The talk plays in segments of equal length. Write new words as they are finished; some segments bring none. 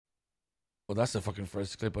Well, that's the fucking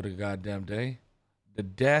first clip of the goddamn day. The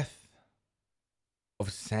death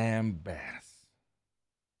of Sam Bass.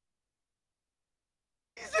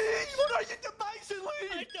 What are you doing? Bison,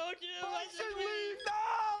 leave! I told you! Bison, leave! No!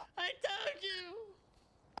 I told you!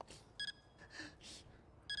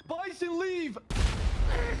 Bison, leave!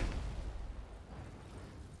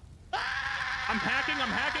 I'm hacking, I'm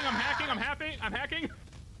hacking, I'm hacking, I'm happy, I'm hacking.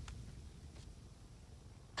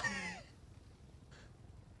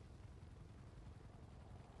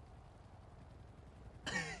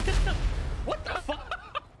 What the fuck?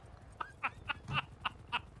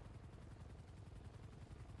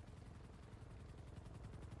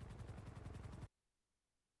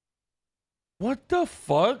 What the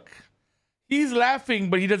fuck? He's laughing,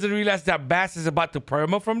 but he doesn't realize that Bass is about to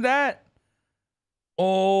perma from that?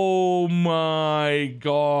 Oh my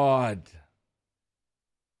God.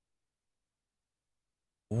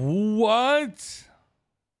 What?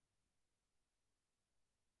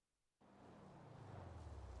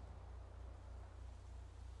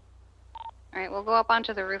 All right, we'll go up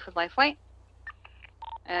onto the roof with Lifeway.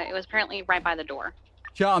 It was apparently right by the door.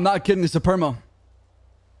 Yeah, I'm not kidding. It's a perma.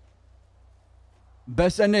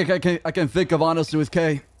 Best ending I can think of, honestly, with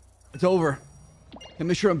K. It's over. Can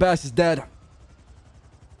make sure Bass is dead.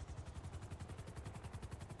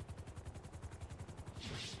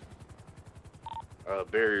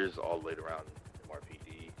 Barriers all laid around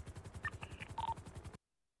MRPD.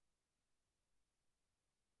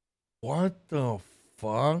 What the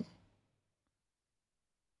fuck?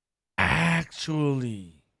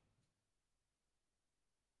 Actually.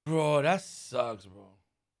 Bro, that sucks, bro.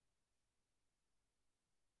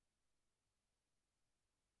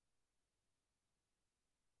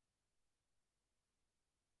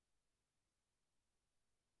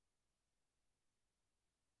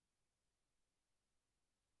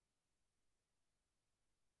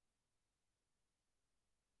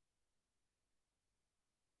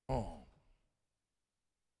 Oh.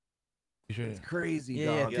 It's crazy,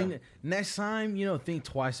 yeah, dog. Yeah. Next time, think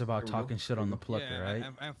twice about talking shit on the plucker, right?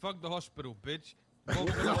 And fuck the hospital, bitch.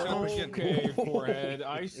 Okay, forehead.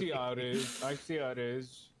 I see how it is. I see how it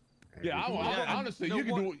is. Yeah, honestly, you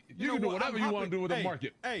can do whatever you want to do with the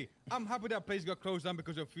market. Hey, I'm happy that place got closed down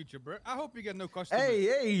because of future, bro. I hope you get no customers.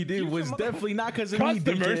 Hey, dude, was definitely not because of me,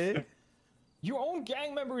 dickhead. Your own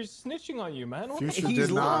gang member is snitching on you, man.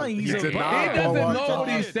 He's lying. He doesn't know what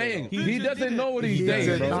he's saying. He doesn't know what he's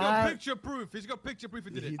saying. He's got picture proof. He's got picture proof.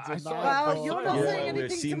 He did it. Well, you're not saying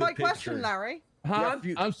anything to my question, Larry. Huh?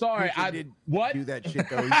 I'm sorry. What? Do that shit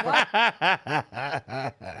though.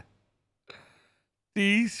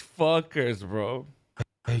 These fuckers, bro.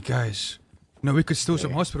 Hey guys, we could steal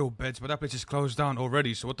some hospital beds, but that place is closed down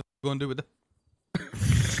already. So what the f are you gonna do with it?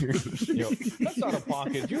 Yo, that's out of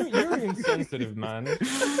pocket. You're insensitive, man.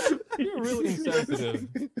 You're really insensitive.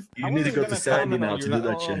 You need to go to Sandy now to do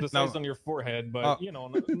that shit. The size on your forehead, but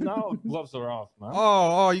now gloves are off, man.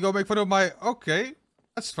 Oh, you gonna make fun of my? Okay,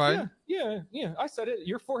 that's fine. Yeah. I said it.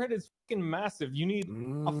 Your forehead is fucking massive. You need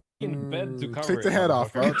a fucking bed to cover it. Take the hat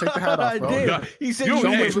off, bro. Take the hat off, bro. He said Show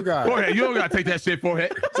what you got. Forehead. You don't gotta take that shit,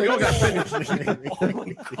 forehead. You don't gotta Oh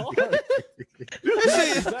my God.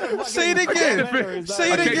 Say it again.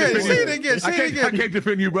 Say it again. Say it again. Say it again. I can't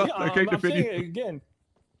defend you, bro. I can't defend you. Saying it again.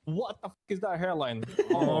 What the fuck is that hairline?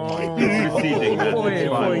 Oh my God.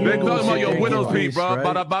 They're talking about your widow's peak, bro.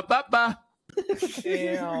 Ba-da-ba-ba-ba.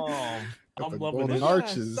 Damn. I'm loving golden it.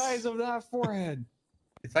 arches. The size of that forehead.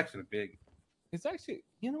 It's actually big. It's actually,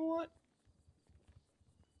 you know what?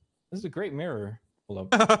 This is a great mirror.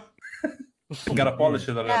 Hold up. Gotta polish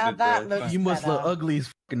it a little Yeah, bit. that looks You must look better. ugly as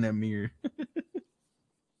fuck in that mirror.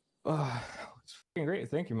 It's fucking great.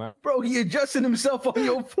 Thank you, man. Bro, he adjusting himself on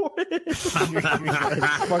your forehead. That's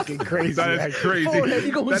fucking crazy. That is crazy. Forehead,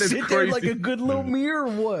 you gonna That is sit there crazy. like a good little mirror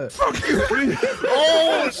or what? Fuck you.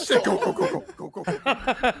 Oh shit! Go.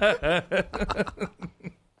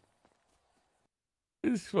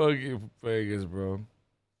 It's fucking Vegas, bro.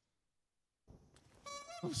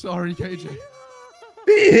 I'm sorry, KJ.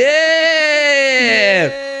 Yeah!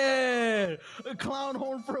 A clown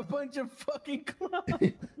horn for a bunch of fucking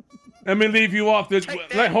clowns. Let me leave you off this.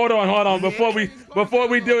 Hold on. Before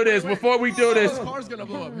we do this. His car's gonna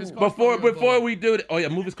blow up. Before we do it. Oh yeah,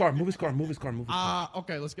 move his car.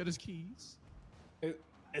 Okay, let's get his keys.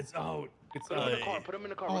 It's out. It's Put him in the car. Put him in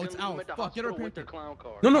the car. Oh, We're it's gonna leave him out. at the Fuck, get her hospital with the picture. clown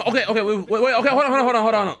car. No. Okay. Wait. Okay,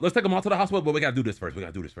 hold on. Let's take him all to the hospital, but we gotta do this first.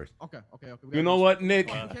 Okay. You know what, Nick?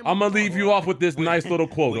 I'm gonna leave you off with this nice little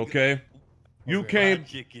quote, okay? You came.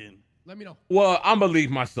 Let me know. Well, I'm gonna leave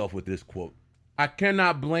myself with this quote. I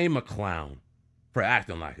cannot blame a clown for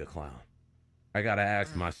acting like a clown. I gotta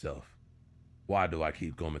ask myself, Why do I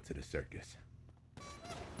keep going to the circus?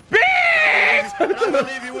 I'm gonna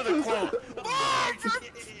leave you with a quote.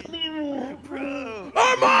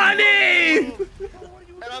 Armani!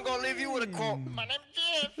 And I'm gonna leave you with a quote. My name's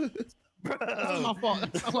Jeff. That's my fault.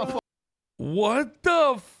 That's my fault. What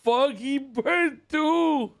the fuck? He burned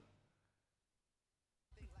too.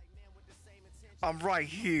 I'm right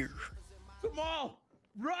here. Come on,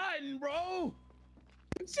 run, bro.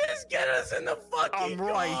 Just get us in the fucking I'm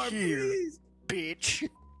right car, here, please. bitch.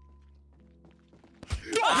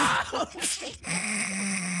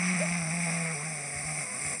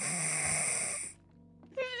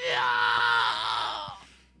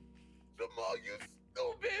 Jamal, you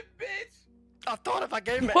stupid bitch. I thought if I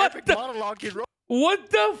gave him an What epic the- monologue, he'd What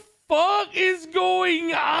the fuck is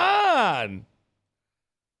going on?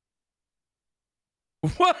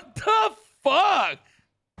 What the fuck?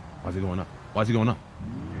 Why's he going up? Why's he going up?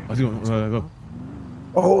 Why's he going? Go.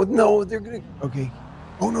 Oh no, they're gonna. Okay.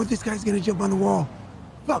 Oh no, this guy's gonna jump on the wall.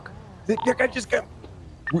 Fuck. That guy just got.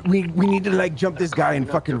 We need to like jump this guy and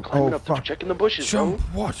fucking. Oh fuck. Checking the bushes, Jump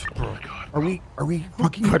what, bro? Are we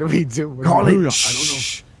fucking? What do we do? Call it. I don't know.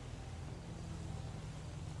 Shh.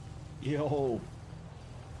 Yo.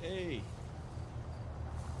 Hey.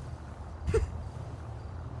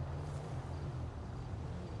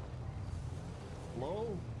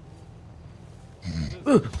 Hello?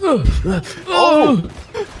 Oh!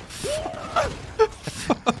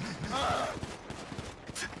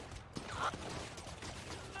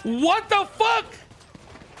 What the fuck?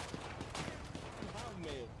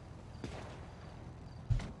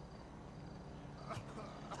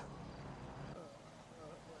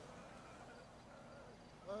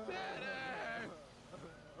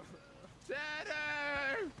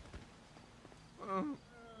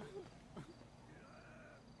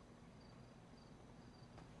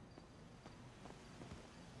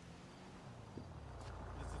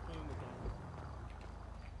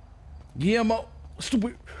 Guillermo,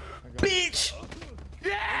 stupid bitch!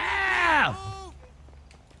 Yeah!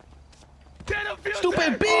 Get him, Future!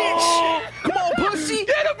 Stupid bitch! Come on, pussy!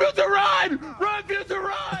 Get him, Future, run! Run, Future,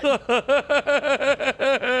 run!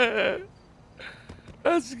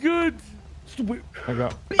 That's good. Stupid I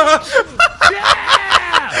got. bitch!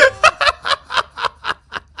 Yeah!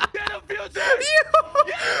 Get him, Future!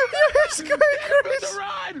 You're going crazy!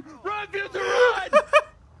 Run! Run, Future, run!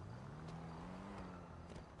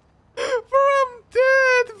 Bro, I'm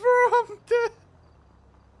dead. Bro, I'm dead.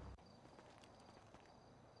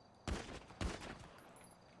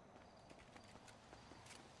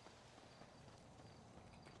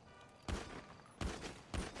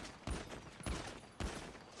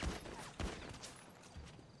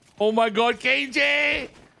 Oh my god, KJ!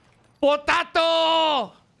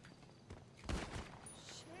 Potato!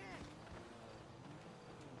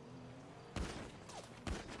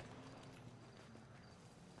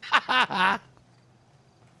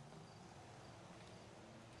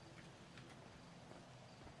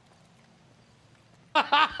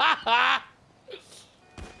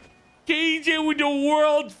 KJ with the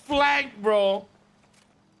world flank, bro.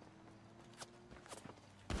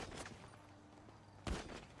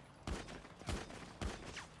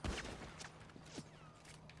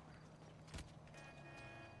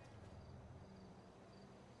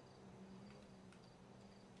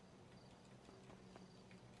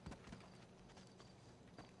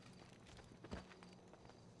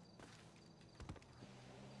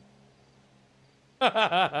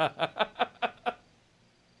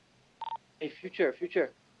 Hey, future.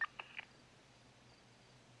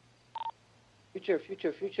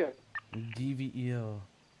 DVEL.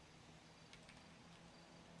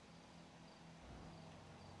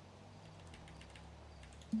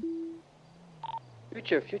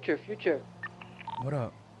 Future. What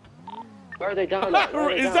up? Where are they down at?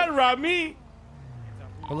 Is that Rami?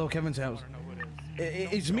 Below Kevin's house.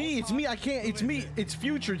 It's me. I can't. It's me. It's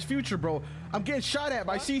Future, bro. I'm getting shot at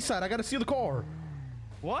by Seaside. I gotta see the car.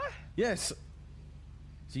 What? Yes.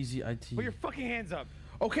 ZZIT. Put your fucking hands up.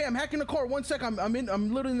 Okay, I'm hacking the car. 1 sec. I'm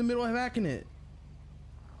literally in the middle of hacking it.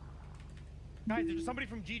 Guys, there's somebody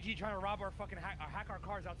from GG trying to rob our fucking hack our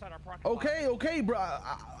cars outside our parking lot. Okay, bro.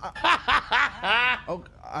 I was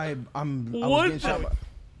What getting shot. by-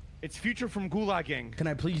 It's Future from Gulag Gang. Can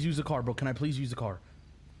I please use the car, bro? Can I please use the car?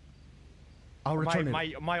 I'll return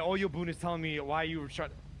it. My Oyo Boon is telling me why you were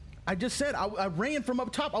shot. I just said I ran from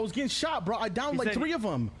up top. I was getting shot, bro. I downed He like said- 3 of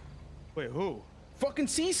them. Wait, who? Fucking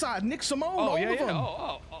Seaside, Nick Simone, Oh, all yeah, of yeah. them.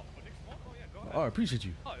 Oh, Nick Smoke? Oh, yeah, go ahead. Oh, I appreciate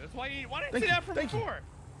you. Oh, that's why you didn't Thank say you, that from thank you. before.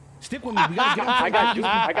 Stick with me. We gotta get on. I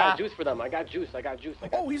got juice for them. I got juice.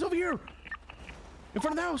 Oh, he's over here. In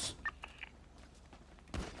front of the house.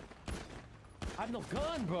 I have no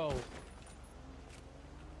gun, bro.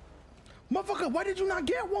 Motherfucker, why did you not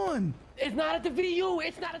get one? It's not at the VU.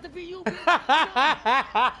 It's not at the VU. See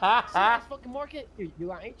that fucking market? You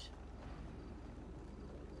got H?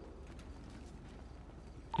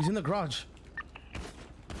 He's in the garage.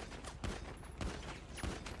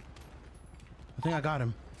 I think I got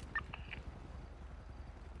him.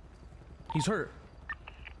 He's hurt.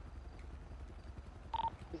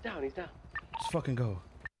 He's down. He's down. Let's fucking go.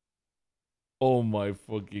 Oh my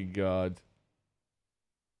fucking god.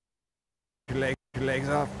 Legs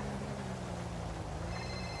up.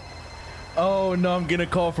 Oh no, I'm getting a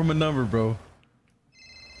call from a number, bro.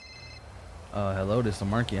 Hello, this is the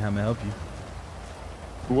market. How may I help you?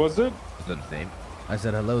 Who was it? Is that his name? I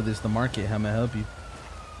said, hello, this is the market. How may I help you?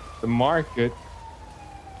 The market.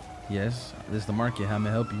 Yes, this is the market. How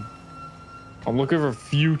may I help you? I'm looking for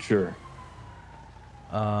Future.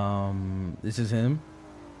 This is him.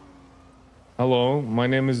 Hello, my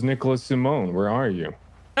name is Nicholas Simone. Where are you?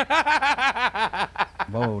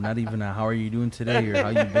 Whoa, not even a how are you doing today or how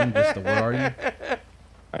you been, just a where are you?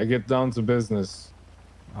 I get down to business.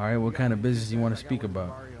 All right, what kind of business you want to speak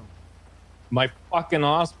about? My fucking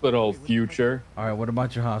hospital, Future. All right, what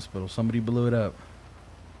about your hospital? Somebody blew it up.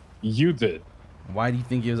 You did. Why do you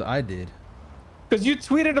think it was I did? Because you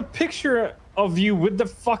tweeted a picture of you with the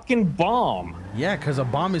fucking bomb. Yeah, because a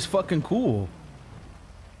bomb is fucking cool.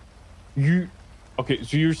 Okay,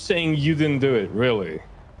 so you're saying you didn't do it, really?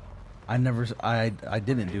 I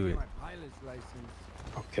didn't do it.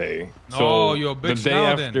 Okay. No, So you're a the bitch day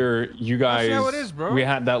now, then. after you guys, That's how it is, bro. we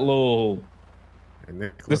had that little.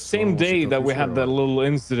 The same day that we had that little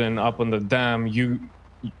incident up on the dam, you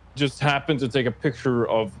just happened to take a picture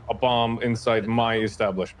of a bomb inside my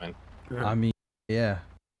establishment. I mean, yeah.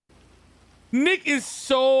 Nick is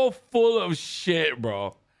so full of shit,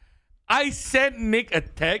 bro. I sent Nick a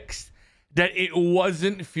text that it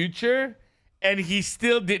wasn't Future, and he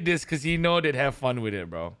still did this because he know they'd have fun with it,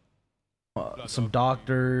 bro. Some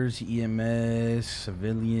doctors, EMS,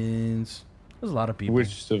 civilians. There's a lot of people.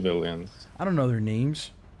 Which civilians? I don't know their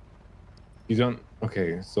names. You don't?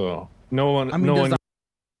 Okay, so no one. I mean, no there's one.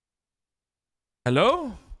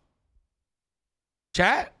 Hello?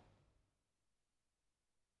 Chat?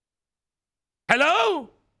 Hello?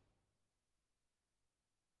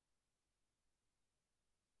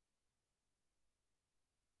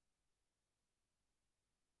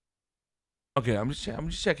 Okay, I'm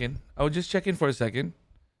just checking. I was just checking for a second.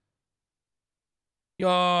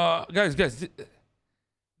 Yo, guys, this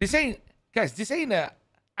ain't I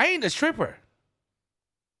ain't a stripper.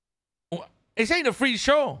 This ain't a free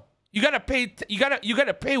show. You gotta pay. You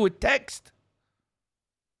gotta pay with text.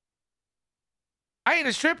 I ain't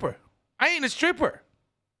a stripper.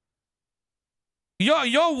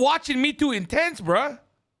 You're watching me too intense, bruh.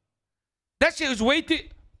 That shit was way too.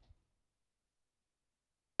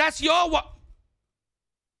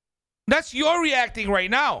 That's your reacting right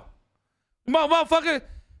now. Motherfucker,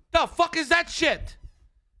 the fuck is that shit?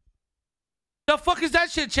 The fuck is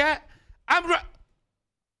that shit, chat?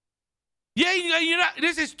 Yeah, you're not.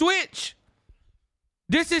 This is Twitch.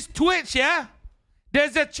 Yeah?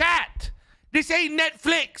 There's a chat. This ain't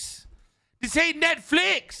Netflix.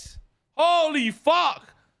 Holy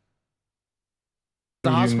fuck.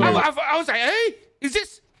 The hospital. I was like, hey, is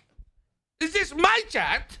this my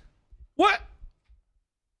chat? What?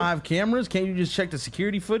 I have cameras. Can't you just check the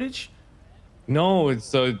security footage? No,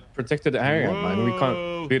 it's a protected area, man. We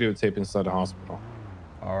can't videotape inside the hospital.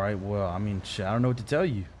 All right. Well, I mean, shit, I don't know what to tell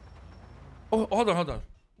you. Oh, hold on.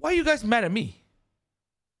 Why are you guys mad at me?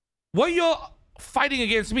 Why are you fighting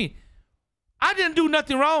against me? I didn't do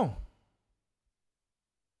nothing wrong.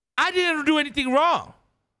 I didn't do anything wrong.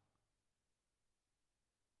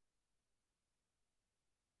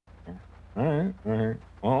 All right.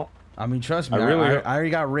 Well, I mean, trust me. I already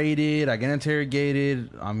got raided. I got interrogated.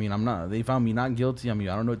 I mean, they found me not guilty. I mean,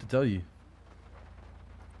 I don't know what to tell you.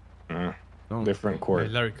 Different court. Hey,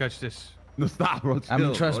 Larry, catch this. No, stop, bro. I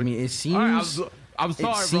mean, trust me. It seems. I'm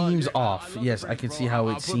sorry, it seems bro. off. Yes, I can see how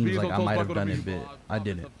it seems like I might have done it, but I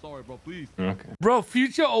didn't. I'm sorry, bro. Please. Okay. Bro,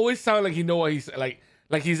 Future always sound like he know what he's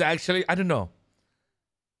like he's actually, I don't know.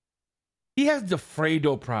 He has the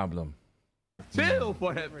Fredo problem. Chill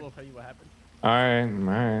for him. Tell you what happened. All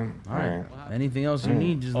right. Anything else you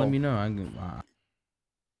need, just let me know.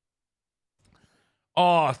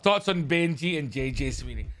 Oh, thoughts on Benji and JJ's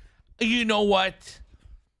meeting. You know what?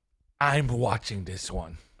 I'm watching this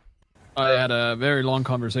one. I had a very long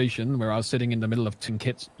conversation where I was sitting in the middle of 10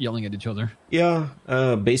 kids yelling at each other. Yeah,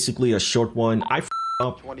 basically a short one. I f***ed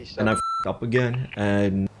up and I f***ed up again,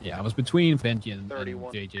 and yeah, I was between Benji and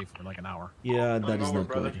JJ for like an hour. Yeah, that is not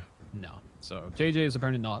good. No. So JJ is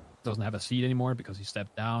apparently doesn't have a seat anymore because he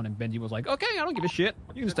stepped down, and Benji was like, "Okay, I don't give a shit.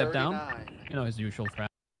 You can step down." You know, his usual crap.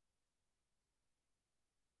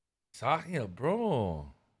 Sahia,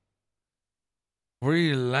 bro.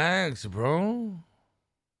 Relax, bro.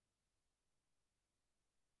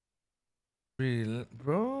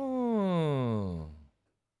 Bro.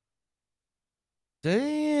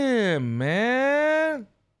 Damn, man.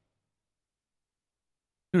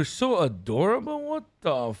 You're so adorable. What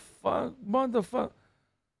the fuck? Motherfucker.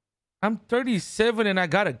 I'm 37 and I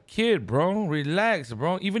got a kid, bro. Relax,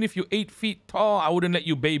 bro. Even if you're 8 feet tall, I wouldn't let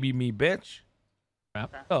you baby me, bitch. The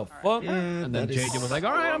fuck? Yeah, and then JJ was like,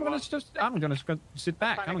 "All right, I'm gonna sit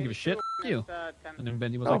back. I don't give a shit. F you." And then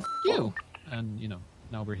Benji was like, "F you." And you know,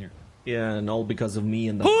 now we're here. Yeah, and all because of me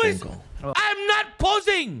and the Who is? phone call. I'm not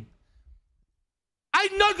posing.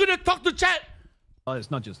 I'm not gonna talk to chat. Oh, it's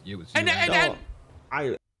not just you. It's And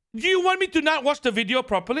you. do you want me to not watch the video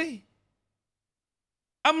properly?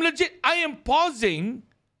 I'm legit. I am pausing.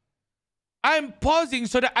 I'm pausing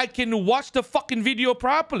so that I can watch the fucking video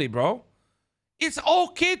properly, bro. It's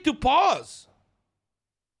okay to pause.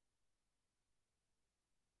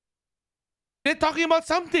 They're talking about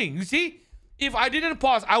something. You see? If I didn't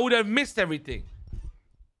pause, I would have missed everything.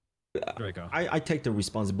 I take the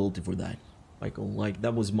responsibility for that, Michael. Like,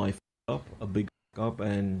 that was my up, a big up,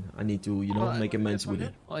 and I need to, you know, make amends with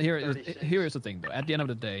it. Well, here is the thing, though. At the end of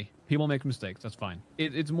the day, people make mistakes. That's fine.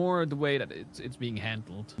 It's more the way that it's being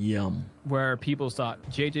handled. Yum. Where people start.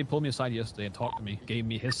 JJ pulled me aside yesterday and talked to me, gave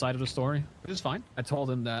me his side of the story, which is fine. I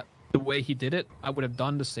told him that the way he did it, I would have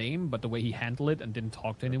done the same, but the way he handled it and didn't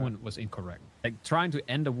talk to anyone was incorrect. Like, trying to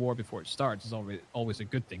end a war before it starts is always a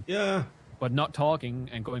good thing. Yeah. But not talking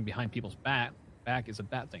and going behind people's back is a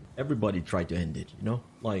bad thing. Everybody tried to end it, you know,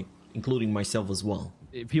 like including myself as well.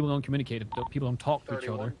 If people don't communicate, if people don't talk to each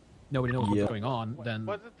other, nobody knows what's going on, then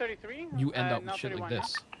you end up with shit like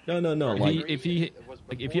this. No. If he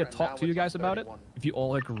had talked to you guys about it, if you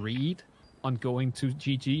all agreed on going to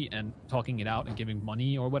GG and talking it out and giving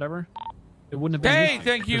money or whatever, it wouldn't have been anything,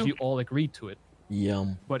 thank you. because you all agreed to it.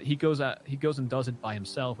 Yum. But he goes and does it by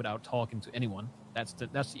himself without talking to anyone. That's the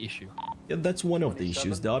issue. Yeah, that's one of the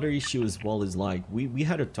issues. The other issue as well is like we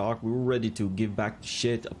had a talk. We were ready to give back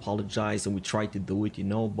shit, apologize, and we tried to do it, you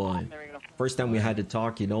know. But first time we had to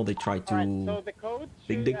talk, you know, they tried to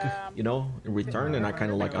big dig, you know, in return, and I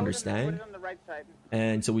kind of like understand.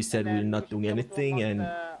 And so we said we're not doing anything, and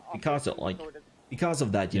because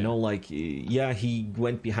of that, you know, like, yeah, he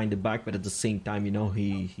went behind the back, but at the same time, you know,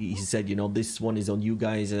 he said, you know, this one is on you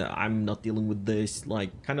guys. I'm not dealing with this.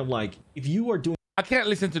 Like, kind of like, if you are doing. I can't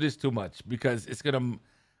listen to this too much because it's gonna.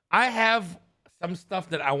 I have some stuff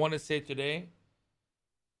that I want to say today,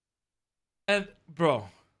 and bro,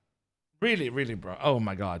 really, bro. Oh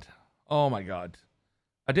my god.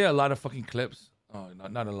 I did a lot of fucking clips. Oh,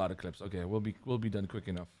 not a lot of clips. Okay, we'll be done quick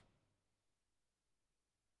enough.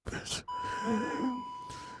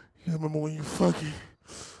 You remember when you fucking.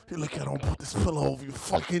 You look at him, put this pillow over your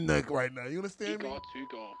fucking neck right now. You understand me?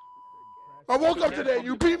 I woke up today and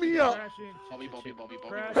you beat me up. Bobby. I'm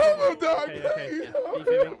gonna die. We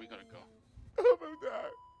gotta go. I'm gonna die.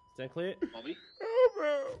 Is that clear? Bobby?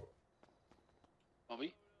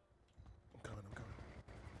 Bobby? I'm coming.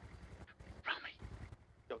 Rami.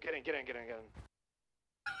 Yo, get in.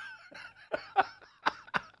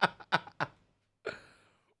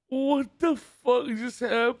 What the fuck just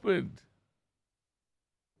happened?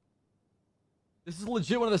 This is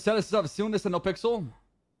legit one of the saddest stuff. Seeing this in No Pixel,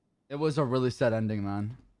 it was a really sad ending,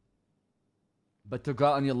 man. But to go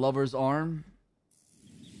out on your lover's arm,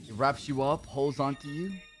 he wraps you up, holds onto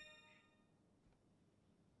you.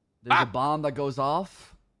 There's a bomb that goes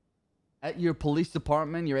off at your police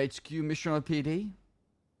department, your HQ, Mission PD.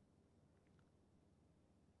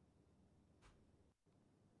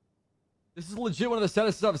 This is legit one of the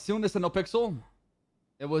saddest stuff. Seeing this in No Pixel,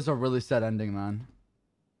 it was a really sad ending, man.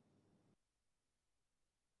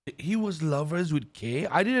 He was lovers with K?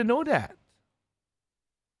 I didn't know that.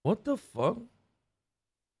 What the fuck?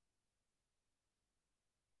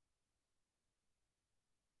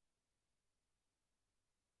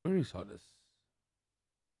 Where saw this?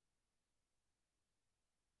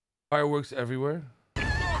 Fireworks everywhere.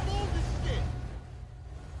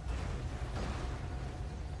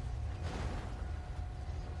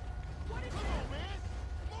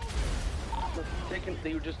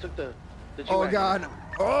 They just took the Oh god.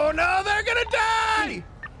 Oh no, they're gonna die!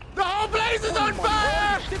 The whole place is on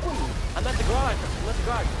fire! Stick with me. I'm at the garage.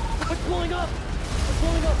 What's blowing up?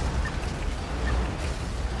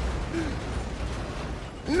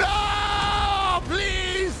 No!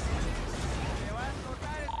 Please!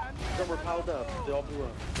 Some were piled up. They all blew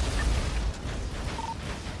up.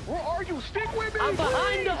 are you? Stick with me. I'm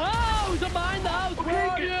behind the house. I'm behind the house. Where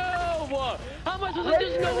are you? How am I supposed to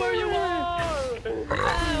just know where you are?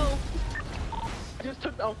 Help. Just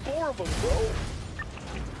took down 4 of them, bro.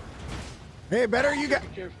 Hey, better you got.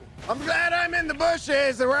 I'm glad I'm in the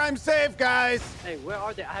bushes where I'm safe, guys. Hey, where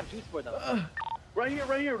are they? I have juice for them. Right here,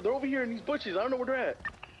 right here. They're over here in these bushes. I don't know where they're at.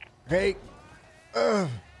 Hey.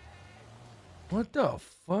 What the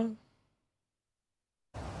fuck?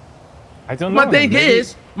 I don't know.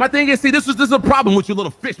 My thing is, see, this is a problem with you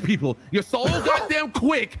little fish people. You're so goddamn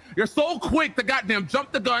quick. You're so quick to goddamn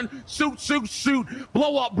jump the gun, shoot,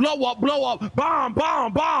 blow up,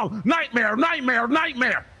 bomb, nightmare.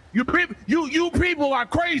 You people are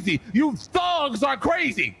crazy. You thugs are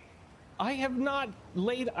crazy. I have not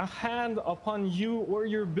laid a hand upon you or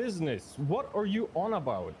your business. What are you on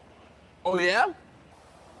about? Oh yeah?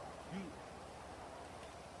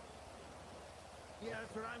 Yeah,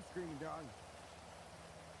 that's what I'm screaming, dog.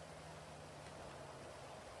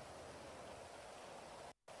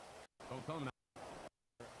 Don't come now.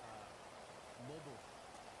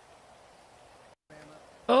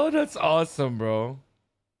 Oh, that's awesome, bro.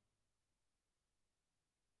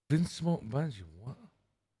 Vince Smoke Benji, what?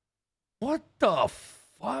 What the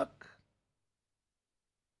fuck?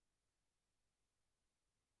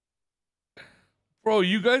 Bro,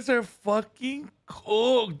 you guys are fucking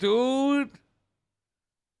cooked, dude.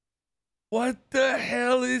 What the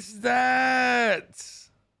hell is that?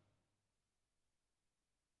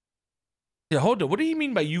 Yeah, hold up. What do you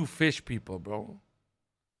mean by you fish people, bro?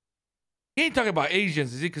 He ain't talking about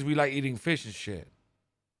Asians, is it? Because we like eating fish and shit.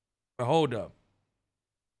 But hold up.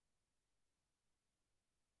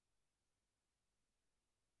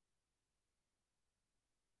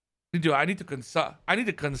 I need to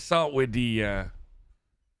consult with the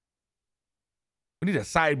we need to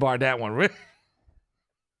sidebar that one, right?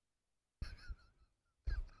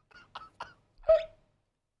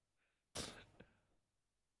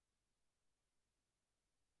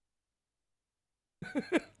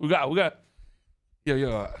 we got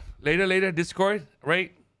yo later Discord,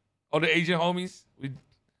 right? All the Asian homies, we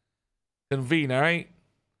convene, all right?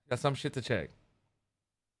 Got some shit to check.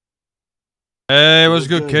 Hey, what's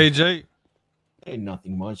good, KJ? Hey,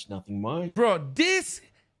 nothing much. Bro,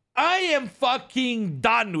 I am fucking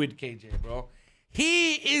done with KJ, bro.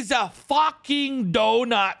 He is a fucking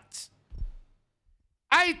donut.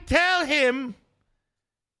 I tell him,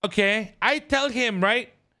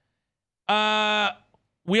 right?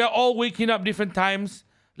 We are all waking up different times.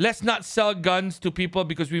 Let's not sell guns to people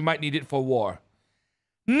because we might need it for war.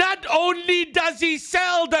 Not only does he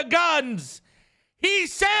sell the guns, he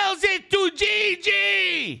sells it to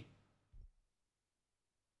GG.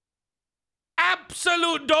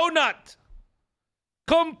 Absolute donut.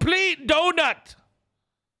 Complete donut.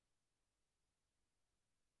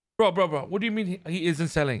 Bro. What do you mean he isn't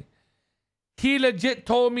selling? He legit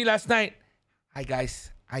told me last night, hi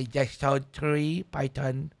guys, I just sold 3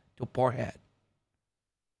 Python to Poorhead.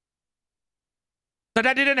 So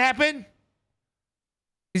that didn't happen?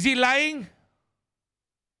 Is he lying?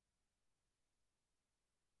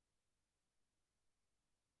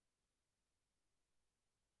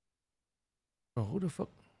 Bro, who the fuck?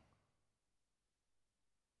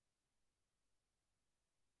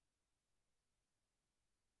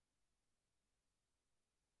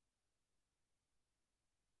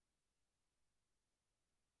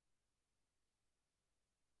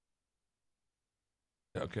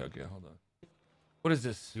 Okay, hold on. What is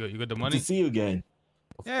this? You got the Good money? to see you again.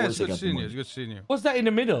 Of Yeah, it's course I good got the seeing you. money. It's good seeing you. What's that in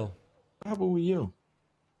the middle? How about with you? What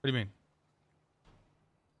do you mean?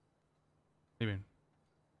 What do you mean?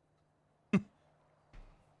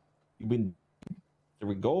 You been? There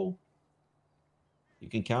we go. You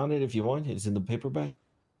can count it if you want. It's in the paper bag.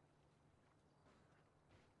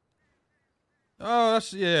 Oh,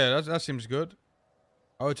 that seems good.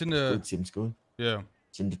 Oh, it's in the. It seems good. Yeah.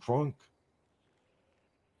 It's in the trunk.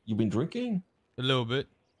 You been drinking? A little bit.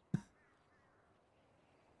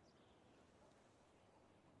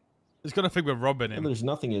 It's got a thing with Robin in. And there's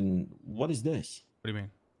nothing in. What is this? What do you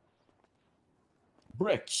mean?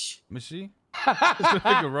 Bricks. Let me see. It's got a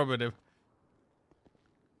thing with Robin in.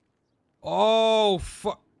 Oh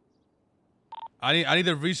fuck! I need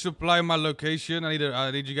to resupply my location. I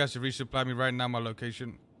need you guys to resupply me right now my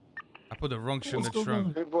location. I put the wrong shit in the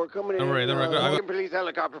trunk. Don't worry. Don't worry. I got Police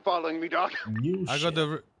helicopter following me, dog. I got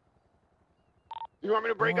the. You want me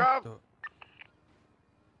to break off?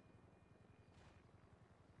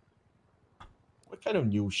 What kind of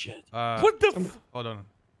new shit? What the? Hold on.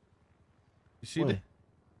 You see What? the?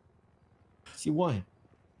 See what?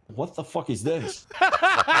 What the fuck is this?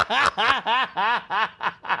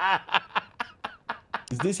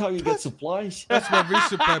 Is this how you get supplies? That's my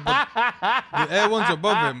resupply, but the air one's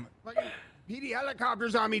above him. PD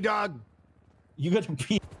helicopters on me, dog. You got to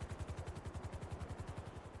be.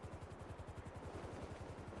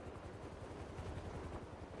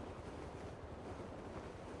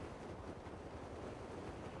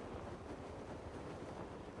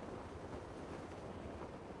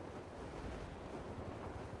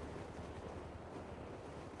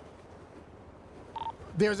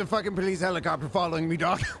 There's a fucking police helicopter following me,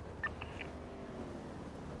 dog.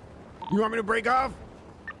 You want me to break off?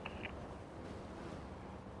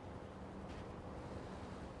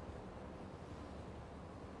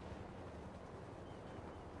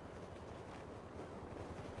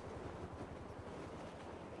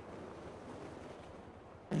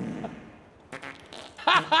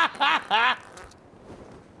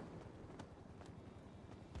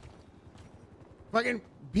 Fucking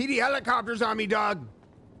PD helicopters on me, dog.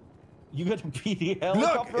 You got a PD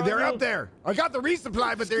helicopter? Look, they're up there. I got the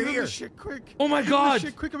resupply, but they're here. Shit, quick. Oh my god.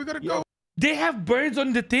 Shit, quick, we gotta go. They have birds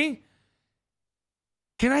on the thing.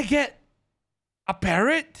 Can I get a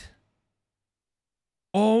parrot?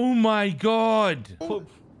 Oh my god.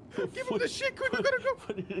 Give him the shit, quick, we gotta go.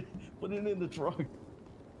 Put it in the trunk.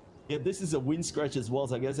 Yeah, this is a wind scratch as well,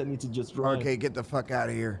 so I guess I need to just drive. Okay, get the fuck out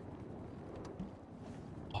of here.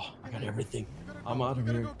 Oh, I got everything. I'm out of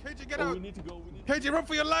here. Go, KJ, get out. We need to go. KJ, run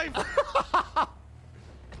for your life.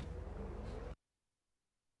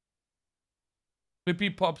 Flippy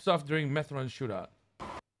pops off during meth run shootout. On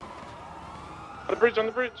the bridge, on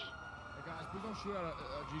the bridge. Hey guys, please don't shoot at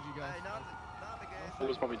GG guys. He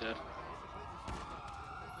was probably dead.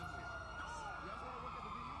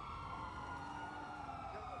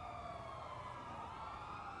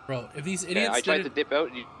 Bro, if these idiots. Yeah, I tried to dip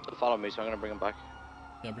out. You still follow me, so I'm gonna bring him back.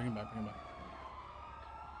 Yeah, bring him back. Bring him back.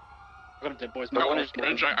 I got a dip, boys. I got one on the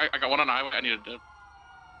bridge. I got one on the highway. I need a dip.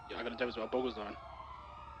 Yeah, I got a dip as well. Bogo's on.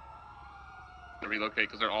 To relocate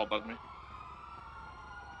because they're all above me.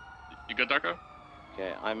 You good, Darko?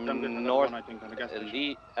 Okay, I'm Done good for north. one, I think, on the gas station.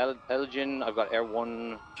 Elite, Elgin. I've got Air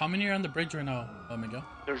 1. How many are on the bridge right now, Miguel?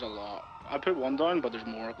 There's a lot. I put one down, but there's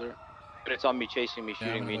more up there. It's on me, chasing me,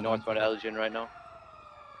 shooting me northbound Elgin right now.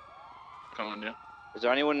 Come on, yeah. Is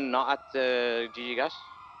there anyone not at the GG gas?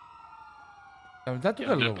 That took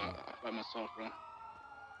a little. By myself, bro.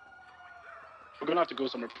 We're gonna have to go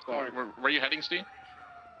somewhere. Where are you heading, Steve?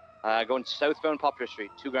 Going southbound Popular Street,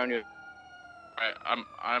 2 ground unit. Alright,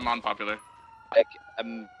 I'm on Popular.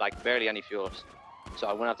 Like barely any fuel, so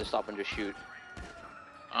I'm gonna have to stop and just shoot.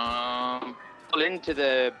 Pull into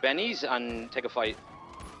the Bennies and take a fight.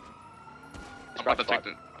 I'm about to take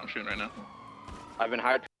the. I'm shooting right now. I've been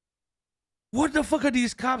hired. What the fuck are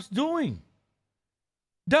these cops doing?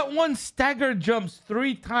 That one stagger jumps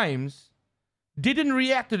 3 times, didn't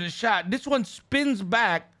react to the shot. This one spins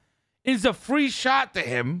back, is a free shot to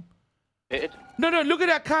him. No, look at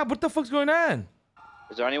that cop. What the fuck's going on?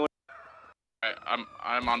 Is there anyone?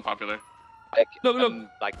 I'm on Popular. Look.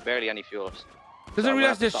 Like barely any fuel. Doesn't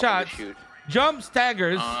react to the shot. Jump,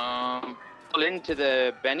 staggers. Pull into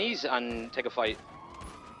the Bennies and take a fight.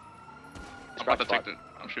 I'm about to take the.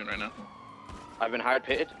 I'm shooting right now. I've been hard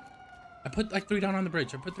pitted. I put like 3 down on the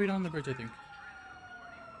bridge. I put 3 down on the bridge, I think.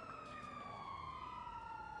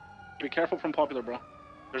 Be careful from Popular, bro.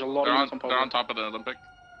 There's a lot They're of on, units on Popular. they're on top of the Olympic.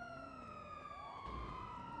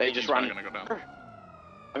 They just He's ran. probably gonna go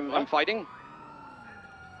down. I'm fighting.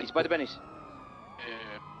 He's by the Bennies.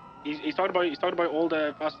 Yeah. He's talking about old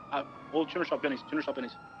old tuner shop Bennies. Tuner shop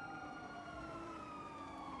Bennies.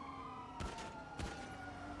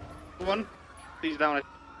 One. He's down.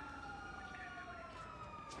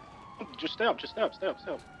 Just stay up. Just stay up. Stay up.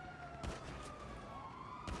 Stay up.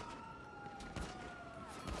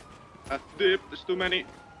 Dip. There's too many.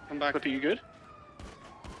 Come back. Are you good?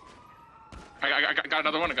 I got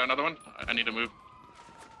another one. I got another one. I need to move.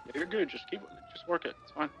 Yeah, you're good. Just work it.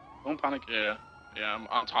 It's fine. Don't panic. Yeah, I'm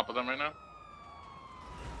on top of them right now.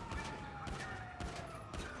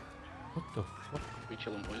 What the fuck? Be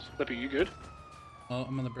chilling, boys. Flippy, you good? Oh,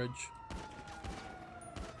 I'm on the bridge.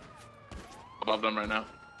 Above them right now.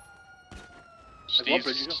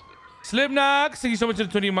 Steve's... Slipknot, thank you so much for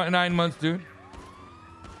the 29 months, dude.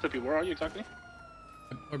 Flippy, where are you exactly?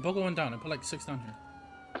 We're both going down. I put like 6 down here.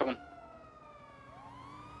 Come on.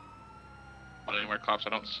 Not anywhere cops. I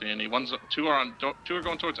don't see any. Two are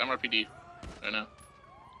going towards MRPD right now.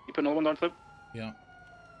 You put another one down, Flip? Yeah.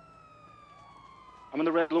 I'm in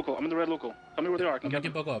the red local. Tell me where they are. I'm gonna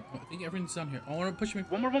get bug up. I think everything's down here. Oh, want to push me.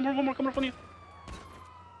 One more. Coming in front of you.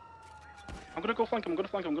 I'm gonna go flank him. I'm gonna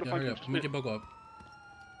flank him. I'm gonna get bug up.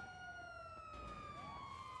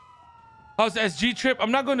 How's the SG trip? I'm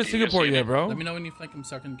not going to Singapore yet, bro. Let me know when you flank him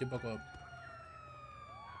so I can get Boko up.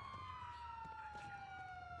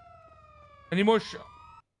 Any more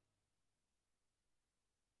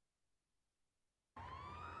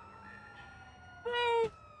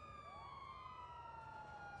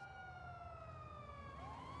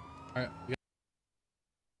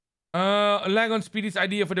lag on Speedy's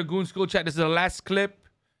idea for the Goon School chat. This is the last clip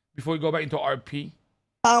before we go back into RP.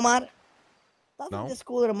 Omar, doesn't the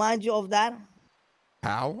school remind you of that?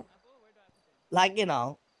 How? Like, you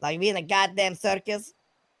know, like being a goddamn circus.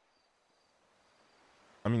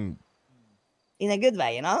 I mean, in a good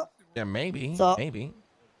way, you know? yeah, maybe. So, maybe.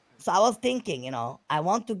 So I was thinking, you know, I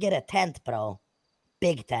want to get a tent, bro.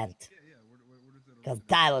 Big tent. Because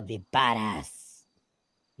that would be badass.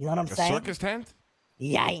 You know what I'm saying? A circus tent?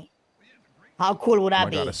 Yeah. How cool would that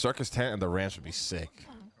be? Oh my god, a circus tent and the ranch would be sick.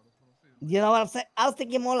 You know what I'm saying? I was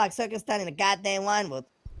thinking more like circus tent in a goddamn Winewood.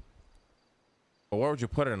 But where would you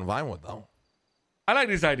put it in Vinewood, though? I like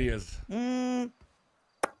these ideas.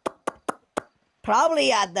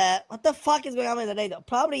 Probably at the... What the fuck is going on today, though?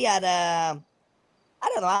 Probably at... I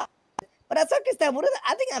don't know. But a circus tent,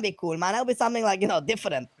 I think that'd be cool, man. That would be something like, you know,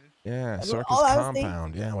 different. Yeah, circus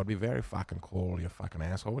compound. Yeah, it would be very fucking cool, you fucking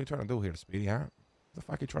asshole. What are you trying to do here, Speedy, huh? What the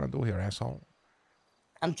fuck are you trying to do here, asshole?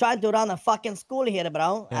 I'm trying to run a fucking school here,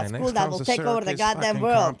 bro. Yeah, a school that will take over the goddamn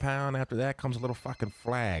world. Compound. After that comes a little fucking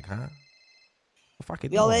flag, huh? The fuck you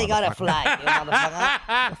doing, already got a flag, you motherfucker.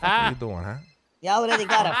 What the fuck are you doing, huh? You already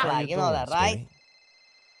got a flag, you know that, right? Speedy?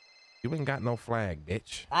 You ain't got no flag,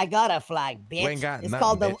 bitch. I got a flag, bitch. You ain't got it's nothing,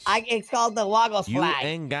 called bitch. It's called the Wagos flag. You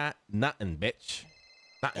ain't got nothing, bitch.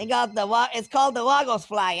 Nothing. It's called the Wagos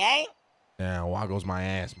flag, eh? Yeah, Wagos my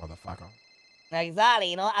ass, motherfucker. Exactly,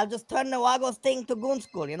 you know, I'll just turn the Wagos thing to Goon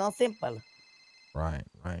School, you know, simple. Right.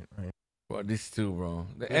 Bro, these two, bro.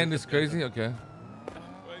 The end is crazy, okay.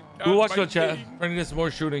 We'll watch your chat. Bring this more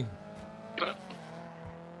shooting. Clip.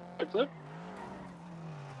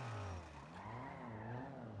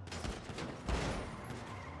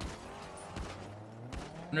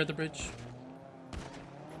 Under the bridge.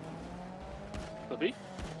 Clippy.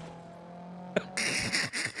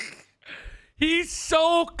 He's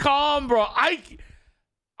so calm, bro. I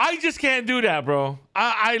just can't do that, bro.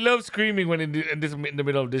 I love screaming when in the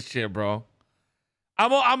middle of this shit, bro.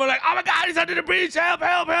 I'm like, oh my god, he's under the bridge. Help,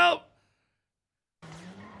 help, help.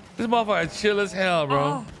 This motherfucker chill as hell,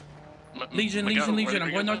 bro. Oh. Legion. I'm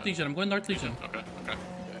going North Legion. Okay.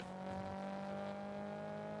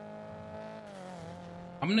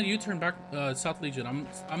 I'm gonna U-turn back South Legion.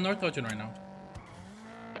 I'm North Legion right now.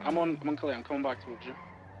 I'm on Kelly. I'm coming back towards you.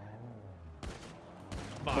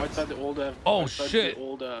 Outside the old. Oh shit! The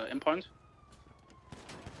old impound.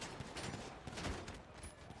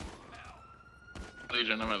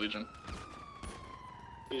 Legion. I'm at Legion.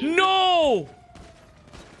 No!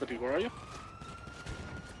 Clippy, where are you?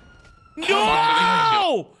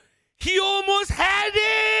 No! He almost had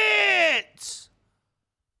it!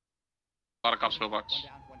 A lot of cops pillbox.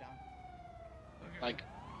 Like,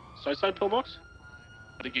 south side pillbox?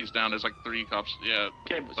 I think he's down. There's like 3 cops. Yeah.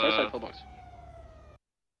 Okay, south side pillbox.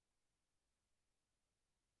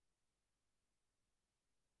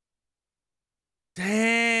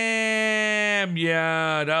 Damn,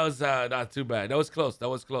 yeah, that was not too bad. That was close. That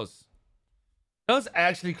was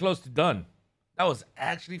actually close to done. That was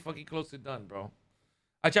actually fucking close to done, bro. All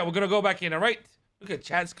right, chat, we're gonna go back in, all right? Look at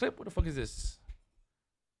Chad's clip. What the fuck is this?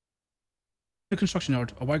 The construction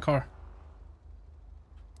yard, a white car.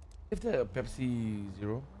 If the Pepsi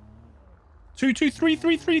Zero. 2, 2, 3,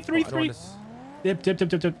 3, 3, 3, 3. Dip.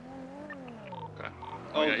 Okay.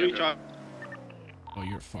 Oh, yeah, great job. Oh,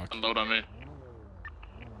 you're fucked. Unload on me.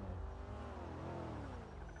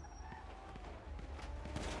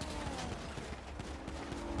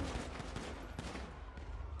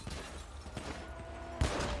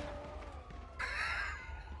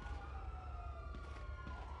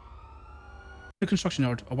 The construction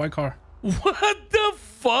yard, a white car. What the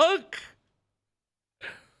fuck?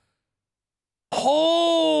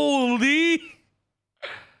 Holy,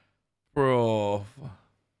 bro.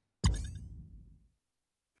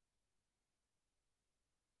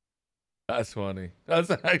 That's funny. That's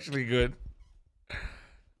actually good.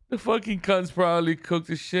 The fucking cunts probably cooked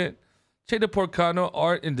the shit. Check the Porcano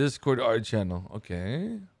art in Discord art channel.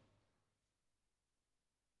 Okay.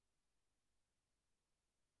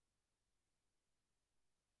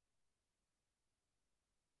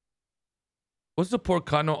 What's the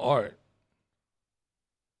Porcano art?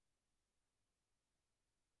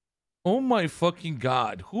 Oh my fucking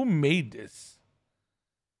god. Who made this?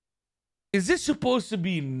 Is this supposed to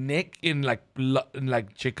be Nick in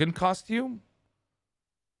like chicken costume?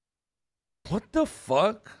 What the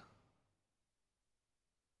fuck?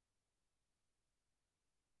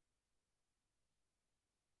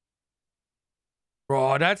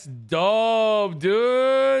 Bro, that's dope,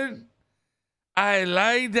 dude. I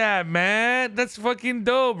like that, man. That's fucking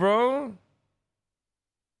dope, bro.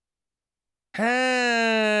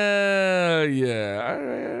 Hell yeah. All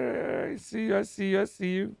right. I see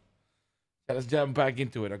you. Yeah, let's jump back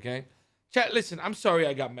into it, okay? Chat, listen, I'm sorry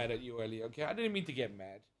I got mad at you earlier, okay? I didn't mean to get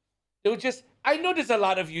mad. It was just, I know there's a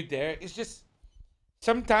lot of you there. It's just,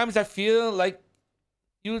 sometimes I feel like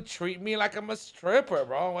you treat me like I'm a stripper,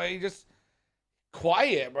 bro. Like, you just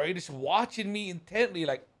quiet, bro. You're just watching me intently,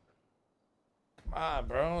 like, come on,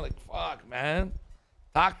 bro. Like, fuck, man.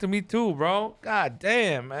 Talk to me too, bro. God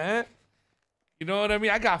damn, man. You know what I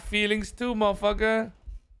mean? I got feelings too, motherfucker. You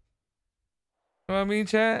know what I mean,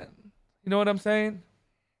 chat? You know what I'm saying?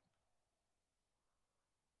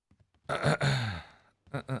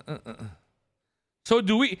 So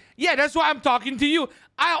do we? Yeah, that's why I'm talking to you.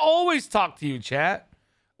 I always talk to you, chat.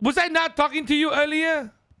 Was I not talking to you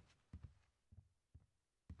earlier?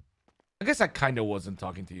 I guess I kind of wasn't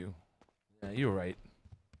talking to you. Yeah, you're right.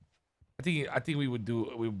 I think we were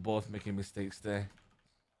both making mistakes there.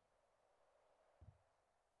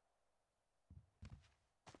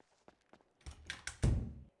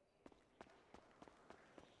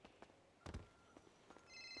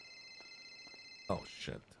 Oh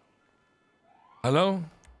shit. Hello?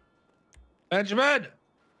 Benjamin!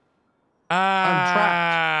 I'm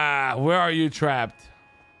trapped. Where are you trapped?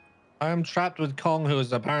 I am trapped with Kong, who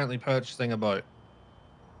is apparently purchasing a boat.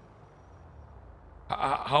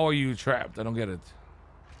 How are you trapped? I don't get it.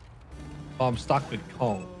 Oh, I'm stuck with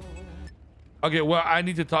Kong. Okay, well, I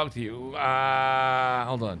need to talk to you. Hold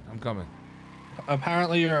on. I'm coming.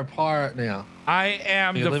 Apparently you're a pirate now. I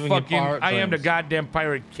am the goddamn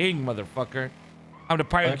pirate king, motherfucker. I'm the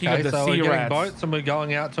pirate king of the so sea we're rats. getting boats and we're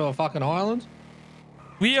going out to a fucking island?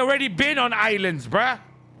 We already been on islands, bruh.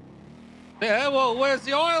 Yeah, well, where's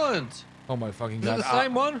the island? Oh my fucking Is god. it the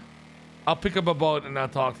same one? I'll pick up a boat and I'll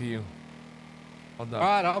talk to you. Hold on. All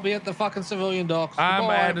right, I'll be at the fucking civilian docks. I'm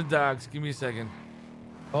Goodbye. at the docks. Give me a second.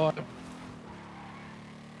 All right.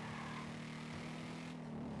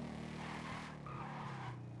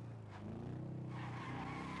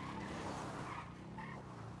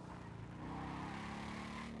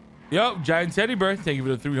 Yo, Giant Teddy Bear, thank you for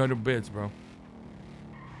the 300 bits, bro.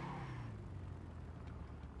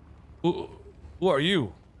 Who are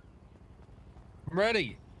you? I'm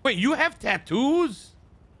ready. Wait, you have tattoos?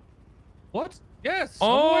 What? Yes.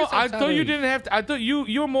 Oh, I thought you didn't have. I thought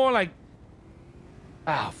you're more like.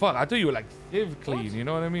 Ah, fuck. I thought you were like civ clean. What? You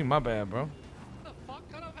know what I mean? My bad, bro. What the fuck?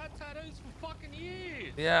 I've had tattoos for fucking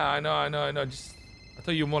years. Yeah, I know. Just, I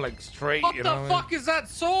thought you were more like straight. What you the know fuck is that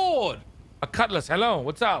sword? A cutlass. Hello,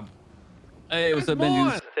 what's up? Hey, what's up,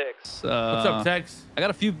 Benji? This is Tex. What's up, Tex? I got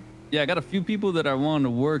a few people that are wanting to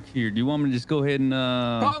work here. Do you want me to just go ahead and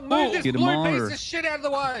move get this them on? blue piece of shit out of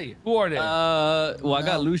the way. Who are they? Well, I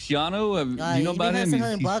got Luciano. Do you know about him? He's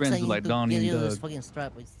friends with like Donnie and Doug.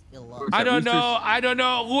 I don't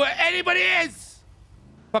know who anybody is.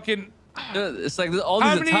 Fucking. It's like all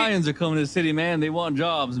these Italians are coming to the city, man. They want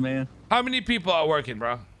jobs, man. How many people are working,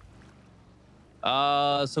 bro?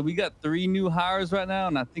 So we got 3 new hires right now,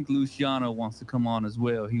 and I think Luciano wants to come on as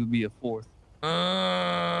well. He would be a 4th.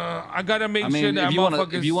 I gotta make sure that if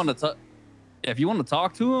you want to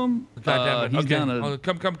talk to him, he's down to...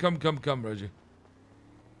 Come, Roger.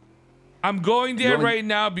 I'm going there right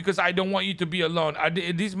now because I don't want you to be alone. Are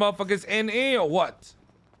these motherfuckers NA or what?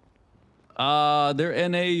 They're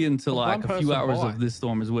NA until like a few hours of this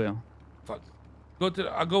storm as well. Fuck.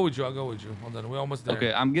 I'll go with you. Hold on, we're almost there.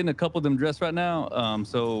 Okay, I'm getting a couple of them dressed right now.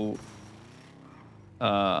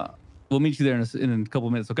 We'll meet you there in a couple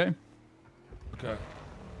of minutes, okay? Okay.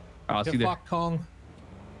 I'll see you there. Fuck Kong.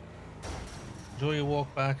 Enjoy your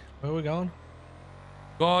walk back. Where are we going?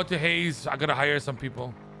 Go to Hayes. I gotta hire some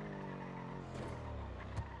people.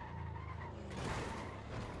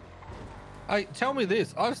 Hey, tell me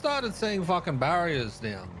this. I've started seeing fucking barriers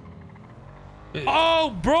now. Oh,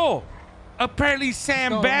 bro. Apparently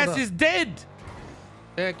Sam Bass is dead.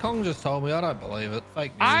 Yeah, Kong just told me. I don't believe it.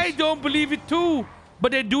 Fake news. I don't believe it too.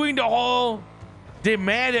 But they're doing the whole... They're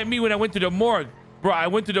mad at me when I went to the morgue. Bro, I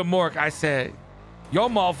went to the morgue. I said, yo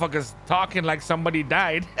motherfuckers talking like somebody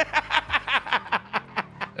died.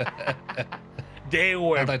 They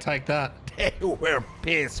were... How'd they take that? They were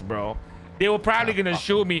pissed, bro. They were probably going to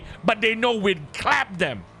shoot me, but they know we'd clap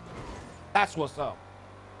them. That's what's up.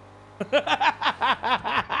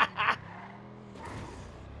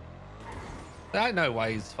 There ain't no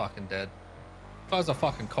way he's fucking dead. Guy's a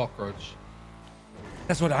fucking cockroach.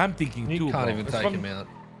 That's what I'm thinking too. You can't bro. even It's take fucking, him out.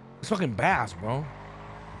 It's fucking bass, bro.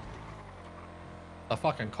 A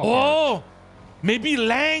fucking cockroach. Oh, maybe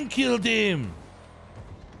Lang killed him.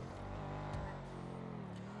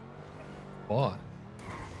 Why?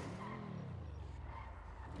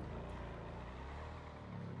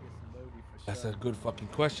 That's a good fucking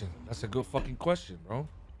question. That's a good fucking question, bro.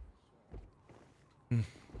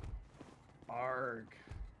 Arg.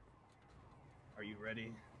 Are you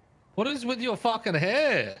ready? What is with your fucking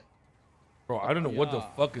hair? Bro, I don't know what the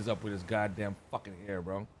fuck is up with his goddamn fucking hair,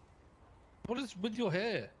 bro. What is with your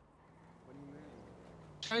hair?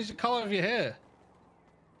 Change the color of your hair.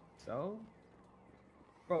 So?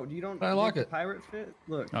 Bro, you don't I like get it. the pirate fit?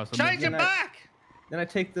 Look. Oh, so change it back! Then I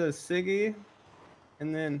take the Siggy,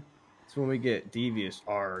 and then it's when we get devious.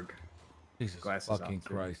 Arg. Jesus Glasses fucking off,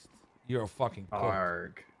 too. Christ. You're a fucking cook.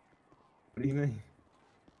 Arg. What do you mean?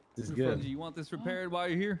 This is Benji, good. you want this repaired while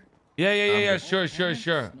you're here? Yeah. Sure.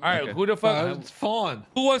 All right, Okay. who the fuck? It's fine.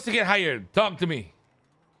 Who wants to get hired? Talk to me.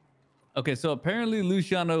 Okay, so apparently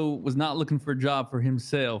Luciano was not looking for a job for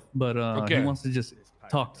himself, but Okay. he wants to just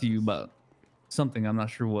talk to you about something. I'm not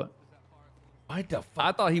sure what. Why the fuck?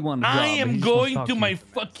 I thought he wanted a job. I but he am just wants to going talk to you. my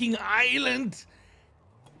fucking island.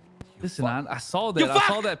 Listen, I saw You that. I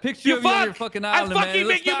saw fuck! that picture You of you on fuck! your fucking I island, man. fucking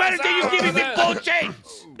Let's make you not better than you stop giving me that.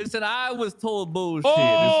 bullshit. Listen, I was told bullshit.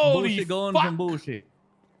 Holy It's bullshit going fuck. from bullshit.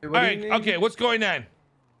 All right, okay, what's going on?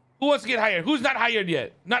 Who wants to get hired? Who's not hired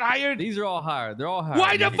yet? Not hired? These are all hired. They're all hired.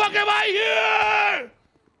 Why the fuck am I here?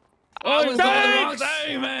 I was told the wrong Thanks!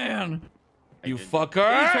 thing, man. You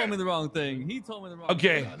fucker. He told me the wrong thing. He told me the wrong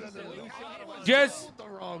Okay. thing. Just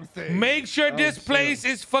make sure this place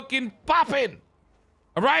is fucking popping.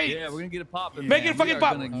 All right? Yeah, we're gonna get it popping. Make man. it fucking We are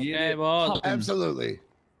pop. gonna get it popping. Absolutely.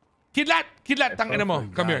 Kidlat, tangina mo.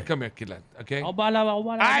 Come here, Kidlat. Okay?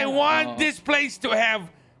 I want this place to have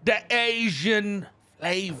the Asian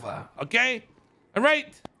flavor. Okay? All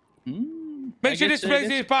right? Make sure this place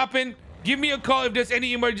is popping. Give me a call if there's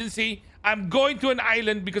any emergency. I'm going to an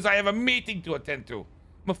island because I have a meeting to attend to.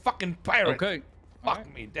 I'm a fucking pirate. Okay.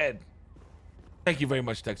 Fuck me, dead. Thank you very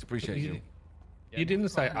much, Tex. Appreciate you. You didn't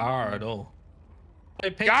say R at all. Hey,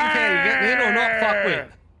 Pixie, can you get in or not fuck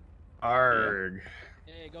with? Arg.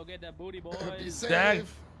 Hey, go get that booty, boys. Dag.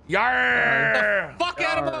 Yarr! Fuck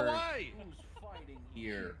out of my way! Who's fighting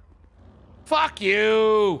here? Fuck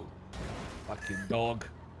you! Fucking dog.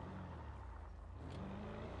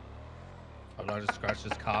 I'm gonna just scratch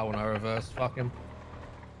this car when I reverse. Fuck him.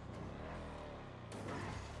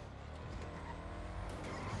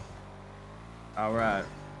 All right.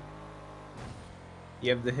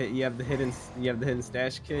 You have the hidden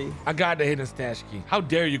stash key. I got the hidden stash key. How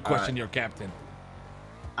dare you question your captain?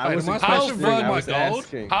 I was am I supposed to bring my gold?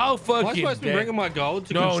 How Am I fucking supposed to be bringing my gold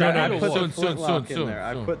to No, contribute no, I no. or put what? the flintlock in soon. there.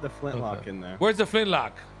 I put the flintlock in there. Where's the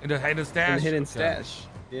flintlock? In the hidden stash? In the hidden Okay. stash.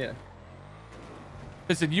 Yeah.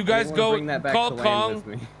 Listen, you guys wanna go. bring that back Call to land Kong. with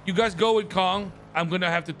me. You guys go with Kong. I'm gonna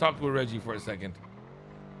have to talk with Reggie for a second.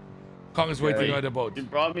 Kong is waiting on the boat. You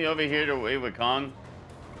brought me over here to wait with Kong.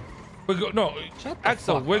 No,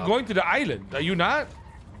 Axel, fuck we're up. going to the island. Are you not?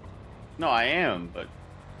 No, I am, but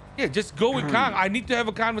Yeah, just go with Kong. I need to have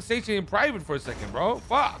a conversation in private for a second, bro.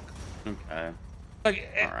 Fuck. okay. Like,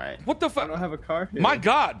 All right. what the fuck? I don't have a car here. My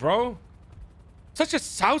God, bro. Such a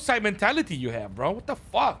Southside mentality you have, bro. What the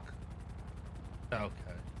fuck? Okay.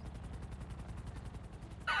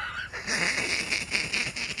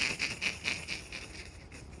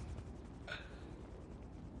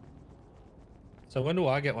 So when do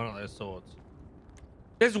I get one of those swords?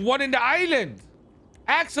 There's one in the island.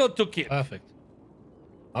 Axel took it. Perfect.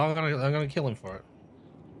 I'm gonna kill him for it.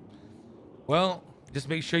 Well, just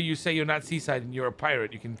make sure you say you're not Seaside and you're a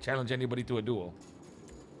pirate. You can challenge anybody to a duel.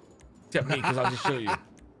 Except me, because I'll just show you.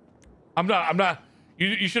 I'm not.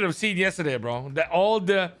 You should have seen yesterday, bro. That all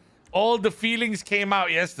the feelings came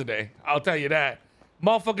out yesterday. I'll tell you that.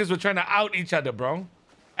 Motherfuckers were trying to out each other, bro.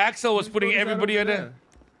 Axel was putting everybody in there.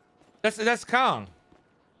 That's Kong.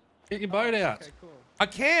 Get your boat out. Okay, cool. I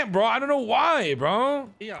can't, bro. I don't know why, bro.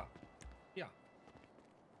 Yeah.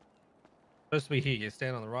 Supposed to be here. You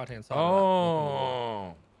stand on the right hand side.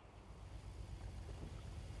 Oh.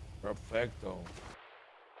 Perfecto.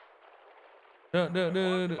 No. Fucking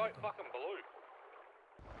blue.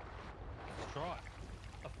 Strike.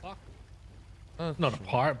 The fuck? It's not a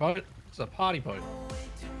pirate boat. It's a party boat.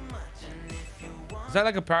 Is that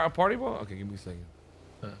like a party boat? Okay, give me a second.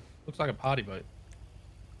 Looks like a party boat.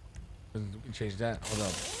 We can change that. Hold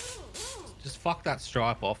up. Just fuck that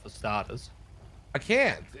stripe off for starters. I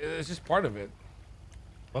can't. It's just part of it.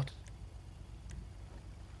 What?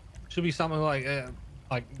 Should be something like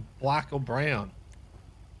black or brown.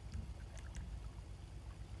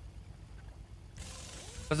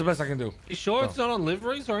 That's the best I can do. You sure it's not on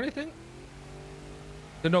liveries or anything?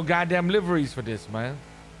 There's no goddamn liveries for this, man.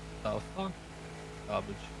 Oh, fuck.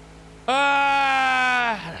 Garbage.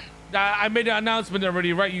 I made an announcement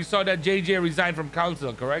already, right? You saw that JJ resigned from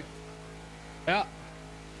council, correct? Yeah.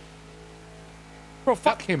 Bro,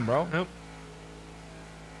 fuck him, bro. Yep.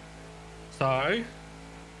 So,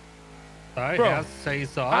 Bro, how's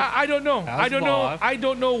Seaside? I don't know. How's I don't know. life? I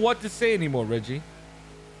don't know what to say anymore, Reggie.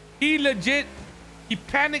 He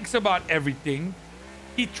panics about everything.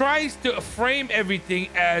 He tries to frame everything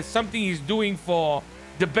as something he's doing for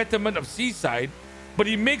the betterment of Seaside, but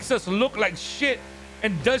he makes us look like shit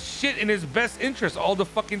and does shit in his best interest all the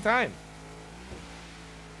fucking time.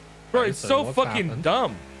 Bro, it's so fucking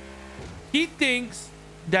dumb. He thinks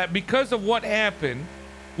that because of what happened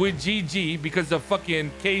with GG, because of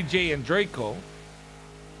fucking KJ and Draco,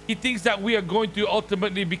 he thinks that we are going to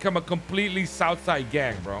ultimately become a completely Southside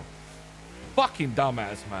gang, bro. Fucking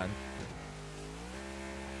dumbass, man.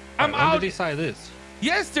 I'm out. When did he say this?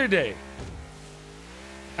 Yesterday.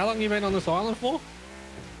 How long you been on this island for?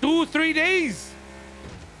 2-3 days.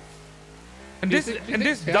 And this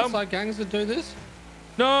dumb Southside gangs that do this?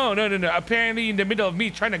 No. Apparently, in the middle of me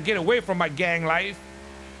trying to get away from my gang life,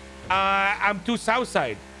 I'm too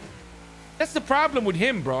Southside. That's the problem with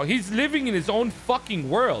him, bro. He's living in his own fucking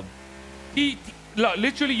world. Look,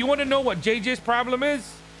 literally, you want to know what JJ's problem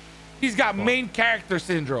is? He's got main character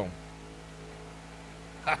syndrome.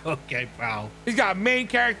 Okay, pal. He's got main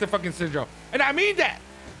character fucking syndrome. And I mean that.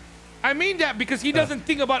 I mean that because he doesn't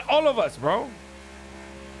think about all of us, bro.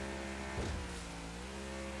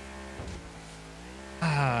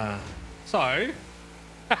 So,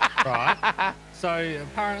 right. So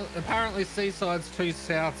apparently Seaside's too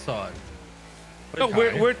Southside. No,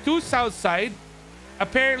 we're too Southside.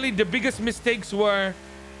 Apparently, the biggest mistakes were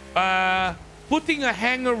putting a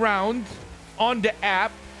hang around on the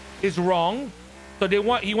app is wrong. So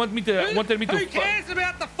he wanted me to. Who cares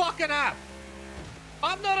about the fucking app?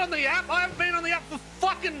 I'm not on the app. I haven't been on the app for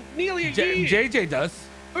fucking nearly a year. JJ does.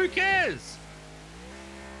 Who cares?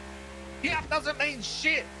 The app doesn't mean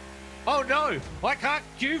shit. Oh no, I can't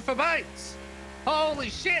queue for mates. Holy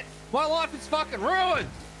shit, my life is fucking ruined.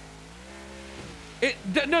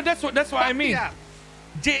 No, that's what I mean.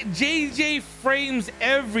 JJ frames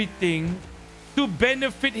everything to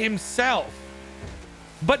benefit himself,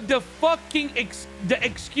 but the fucking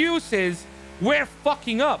excuse is we're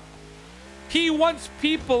fucking up. He wants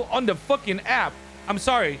people on the fucking app. I'm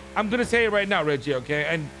sorry, I'm gonna say it right now, Reggie. Okay,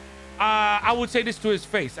 and I would say this to his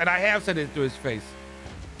face, and I have said it to his face.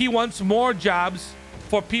 He wants more jobs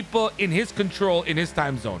for people in his control in his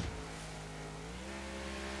time zone.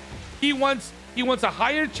 He wants a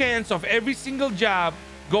higher chance of every single job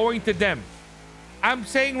going to them. I'm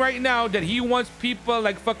saying right now that he wants people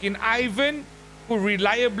like fucking Ivan, who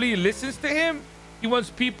reliably listens to him. He wants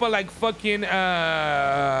people like fucking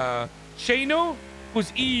Shano,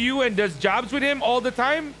 who's EU and does jobs with him all the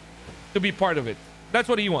time, to be part of it. That's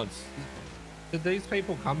what he wants. Did these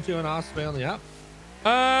people come to you and ask me on the app?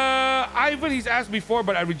 Ivan, he's asked before,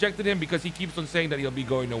 but I rejected him because he keeps on saying that he'll be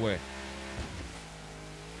going away.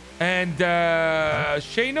 And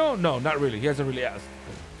Shano, no, not really. He hasn't really asked.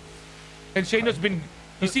 And Shano's been.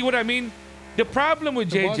 You see what I mean? The problem with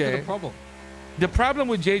JJ. The problem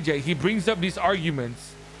with JJ, he brings up these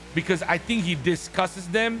arguments because I think he discusses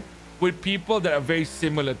them with people that are very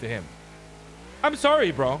similar to him. I'm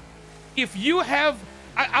sorry, bro. If you have,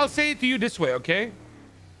 I'll say it to you this way, okay?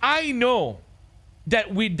 I know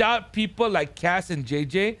that without people like Cass and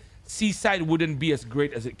JJ, Seaside wouldn't be as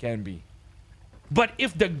great as it can be. But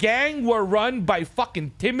if the gang were run by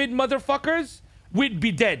fucking timid motherfuckers, we'd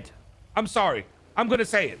be dead. I'm sorry. I'm gonna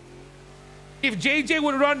say it. If JJ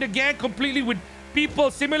would run the gang completely with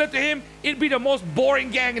people similar to him, it'd be the most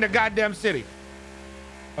boring gang in the goddamn city.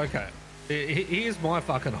 Okay. Here's my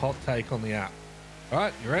fucking hot take on the app. All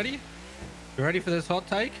right, you ready? You ready for this hot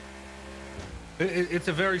take? It's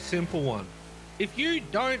a very simple one. If you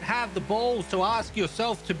don't have the balls to ask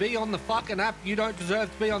yourself to be on the fucking app, you don't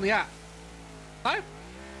deserve to be on the app. Okay?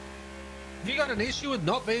 If you got an issue with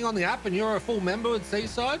not being on the app and you're a full member with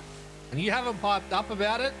Seaside and you haven't piped up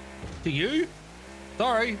about it to you,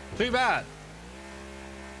 sorry, too bad.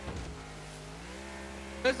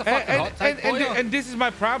 There's the fucking hot take for you. And this is my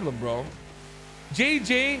problem, bro.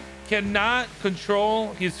 JJ cannot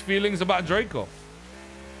control his feelings about Draco.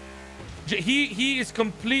 He is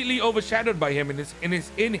completely overshadowed by him in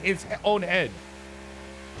his own head.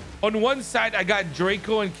 On one side, I got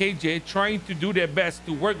Draco and KJ trying to do their best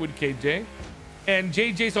to work with KJ, and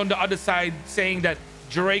JJ's on the other side saying that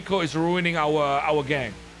Draco is ruining our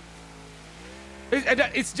gang.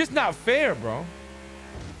 It's just not fair, bro.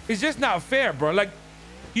 It's just not fair, bro. Like,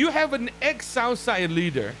 you have an ex-Southside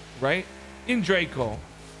leader, right, in Draco,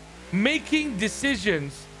 making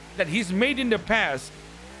decisions that he's made in the past,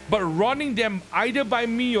 but running them either by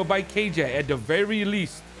me or by KJ at the very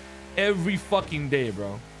least every fucking day,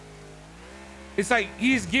 bro. It's like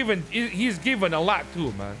he's given a lot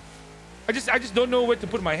too, man. I just don't know where to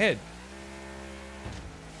put my head.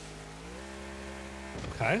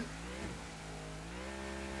 Okay.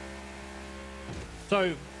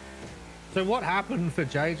 So what happened for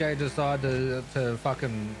JJ decide to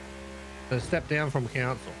fucking step down from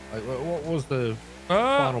council? Like, what was the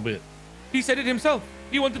final bit? He said it himself.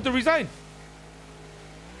 He wanted to resign.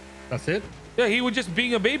 That's it? Yeah, he was just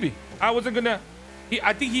being a baby. I wasn't gonna.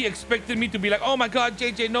 I think he expected me to be like, oh my God,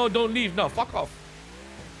 JJ, no, don't leave. No, fuck off.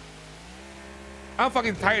 I'm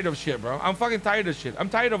fucking tired of shit, bro. I'm fucking tired of shit. I'm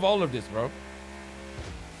tired of all of this, bro.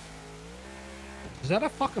 Is that a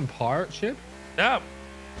fucking pirate ship? Yeah.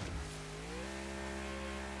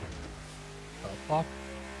 Oh, fuck.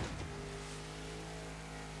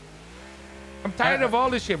 I'm tired of all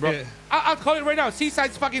this shit, bro. Yeah. I'll call it right now.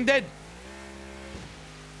 Seaside's fucking dead.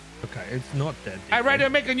 Okay, it's not dead. I'd rather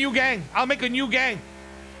make a new gang. I'll make a new gang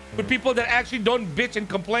with people that actually don't bitch and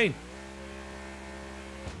complain.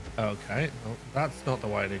 Okay, well, that's not the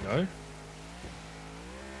way to go.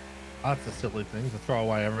 That's a silly thing to throw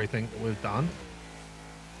away everything that we've done.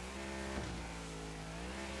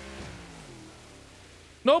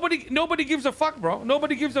 Nobody gives a fuck, bro.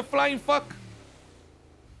 Nobody gives a flying fuck.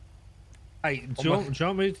 Hey, do you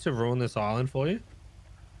want me to ruin this island for you?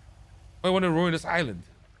 I want to ruin this island.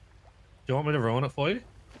 Do you want me to ruin it for you?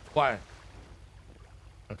 Why?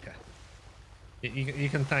 Okay. You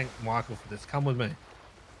can thank Michael for this. Come with me.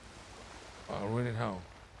 Oh, ruin it how?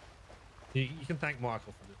 You can thank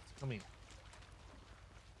Michael for this. Come in.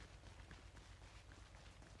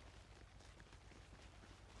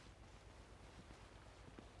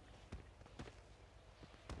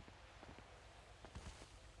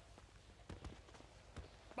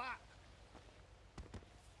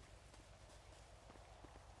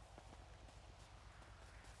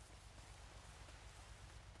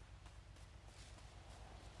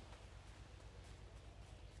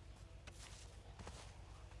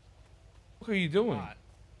 What are you doing?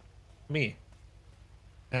 Me.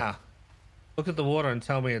 Now, look at the water and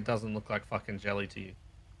tell me it doesn't look like fucking jelly to you.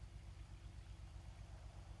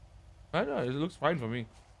 I know, it looks fine for me.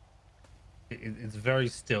 It's very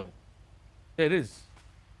still. Yeah, it is.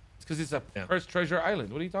 It's because it's a first treasure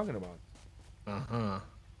island. What are you talking about? Uh-huh.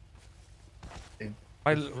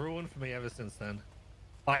 It's ruined for me ever since then.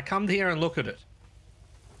 Like, come here and look at it.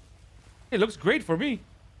 It looks great for me.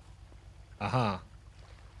 Uh-huh.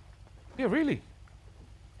 Yeah, really.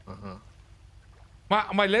 Uh-huh.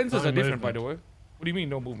 My lenses No are different, by movement. the way. What do you mean,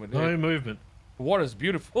 no movement? No movement. The water's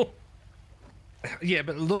beautiful. Yeah,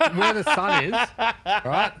 but look where the sun is,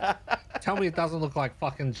 right? Tell me it doesn't look like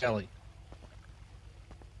fucking jelly.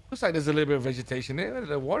 Looks like there's a little bit of vegetation there.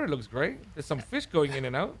 The water looks great. There's some fish going in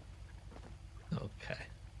and out. Okay.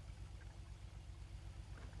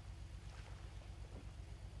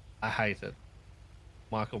 I hate it.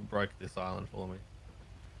 Michael broke this island for me.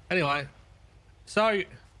 Anyway, so...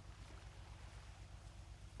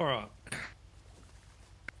 Alright.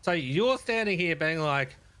 So you're standing here being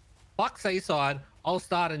like, fuck Seaside, I'll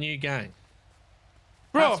start a new gang.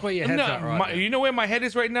 Bro, that's where your head's at right now. You know where my head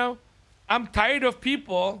is right now? I'm tired of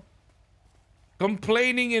people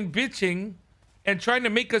complaining and bitching and trying to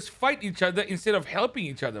make us fight each other instead of helping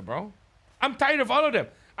each other, bro. I'm tired of all of them.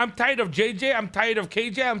 I'm tired of JJ. I'm tired of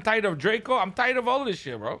KJ. I'm tired of Draco. I'm tired of all of this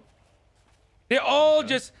shit, bro. They all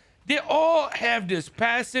they all have this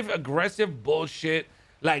passive aggressive bullshit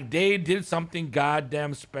like they did something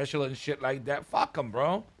goddamn special and shit like that. Fuck them,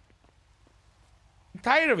 bro. I'm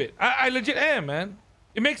tired of it. I legit am, man.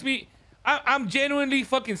 It makes me... I'm genuinely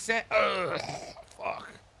fucking sad. Fuck.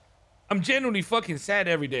 I'm genuinely fucking sad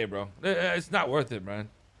every day, bro. It's not worth it, man.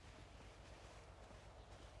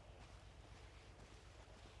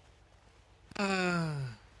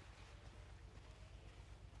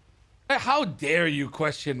 How dare you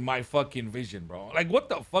question my fucking vision, bro? Like, what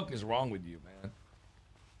the fuck is wrong with you, man?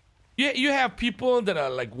 You have people that are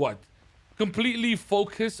like, what? Completely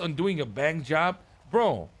focused on doing a bang job?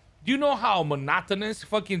 Bro, do you know how monotonous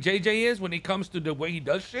fucking JJ is when it comes to the way he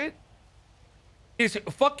does shit? It's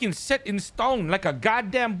fucking set in stone like a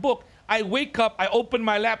goddamn book. I wake up, I open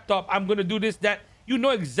my laptop, I'm gonna do this, that. You know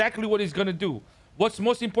exactly what he's gonna do. What's the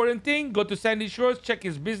most important thing? Go to Sandy Shores, check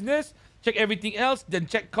his business, check everything else, then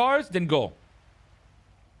check cars, then go.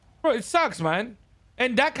 Bro, it sucks, man.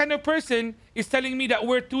 And that kind of person is telling me that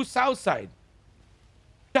we're too Southside.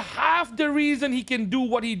 Half the reason he can do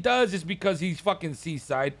what he does is because he's fucking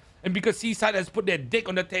Seaside, and because Seaside has put their dick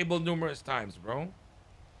on the table numerous times, bro.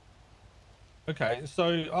 Okay, so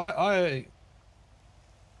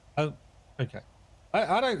okay.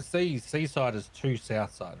 I don't see Seaside as too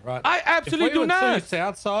Southside, right? I absolutely if we do not. Too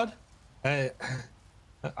Southside,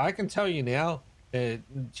 I can tell you now,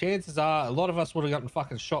 chances are a lot of us would have gotten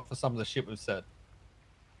fucking shot for some of the shit we've said.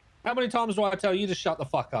 How many times do I tell you to shut the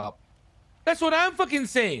fuck up? That's what I'm fucking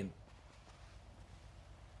saying.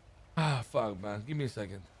 Ah, fuck, man. Give me a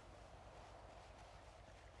second.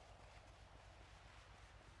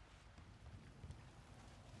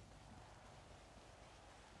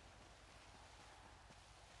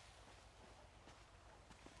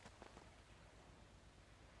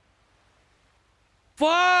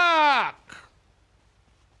 Fuck!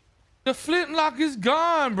 The flintlock is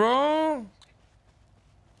gone, bro.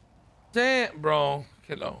 Damn, bro.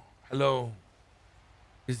 Hello.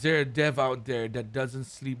 Is there a dev out there that doesn't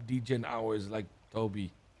sleep degen hours like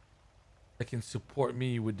Toby that can support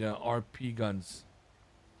me with the RP guns?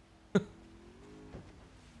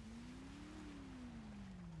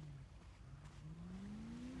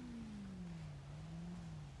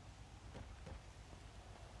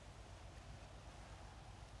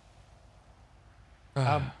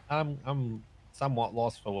 I'm somewhat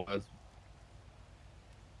lost for words.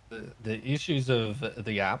 The issues of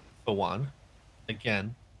the app, for one.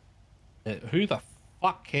 Again, who the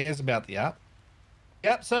fuck cares about the app? The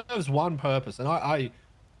app serves one purpose, and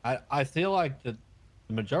I feel like the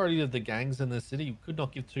majority of the gangs in the city could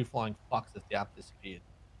not give two flying fucks if the app disappeared.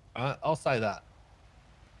 I'll say that.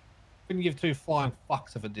 Couldn't give two flying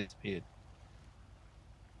fucks if it disappeared.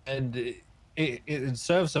 And it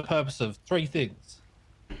serves the purpose of three things.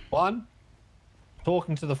 One,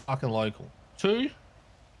 talking to the fucking local. Two,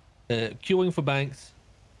 queuing for banks.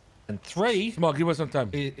 And three, come on, give us some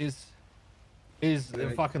time. Is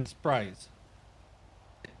the fucking sprays.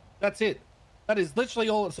 That's it. That is literally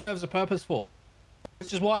all it serves a purpose for.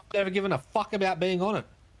 Which is why I've never given a fuck about being on it.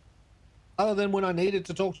 Other than when I needed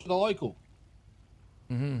to talk to the local.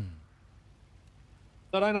 Mm-hmm.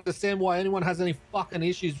 I don't understand why anyone has any fucking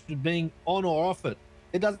issues with being on or off it.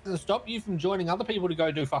 It doesn't stop you from joining other people to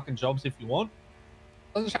go do fucking jobs if you want.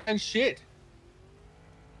 It doesn't change shit.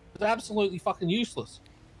 It's absolutely fucking useless.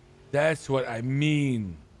 That's what I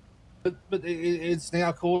mean. But it's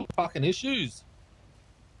now called fucking issues.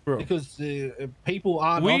 Bro. Because people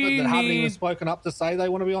aren't on it that haven't even spoken up to say they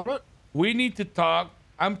want to be on it. We need to talk.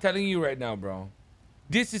 I'm telling you right now, bro.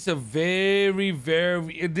 This is a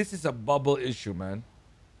this is a bubble issue, man.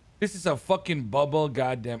 This is a fucking bubble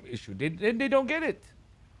goddamn issue. They don't get it.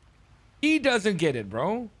 He doesn't get it,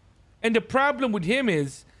 bro. And the problem with him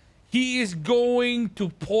is he is going to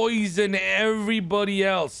poison everybody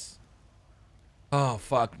else. Oh,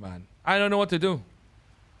 fuck, man. I don't know what to do.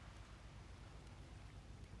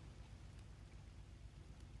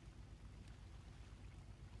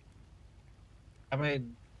 I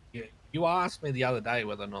mean, you asked me the other day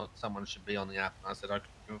whether or not someone should be on the app, and I said, I don't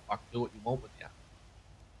give a fuck, do what you want with the app.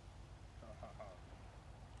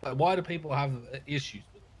 But why do people have issues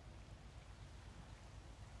with it?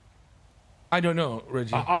 I don't know,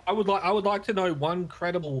 Reggie. I would like to know one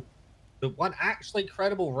actually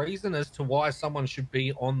credible reason as to why someone should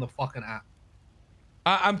be on the fucking app.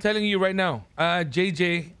 I'm telling you right now,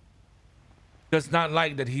 JJ does not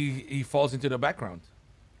like that he falls into the background.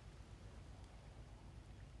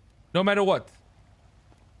 No matter what.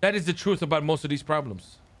 That is the truth about most of these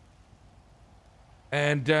problems.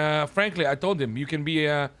 And frankly, I told him you can be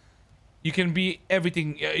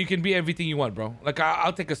everything. You can be everything you want, bro. Like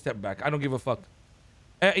I'll take a step back. I don't give a fuck.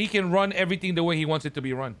 He can run everything the way he wants it to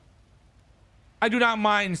be run. I do not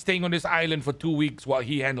mind staying on this island for 2 weeks while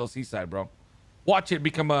he handles Seaside, bro. Watch it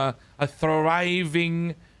become a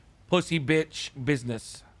thriving pussy bitch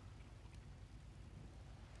business.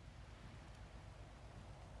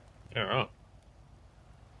 Yeah, right.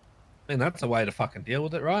 I mean, that's a way to fucking deal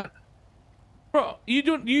with it, right? Bro, you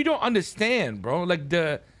don't understand, bro. Like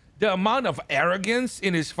the amount of arrogance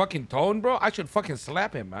in his fucking tone, bro. I should fucking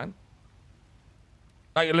slap him, man.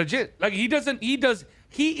 Like legit. Like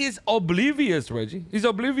he is oblivious, Reggie. He's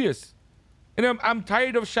oblivious. And I'm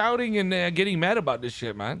tired of shouting and getting mad about this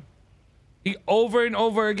shit, man. He over and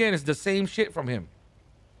over again, it's the same shit from him.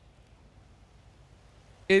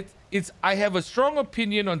 I have a strong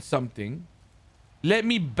opinion on something. Let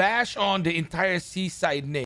me bash on the entire Seaside name.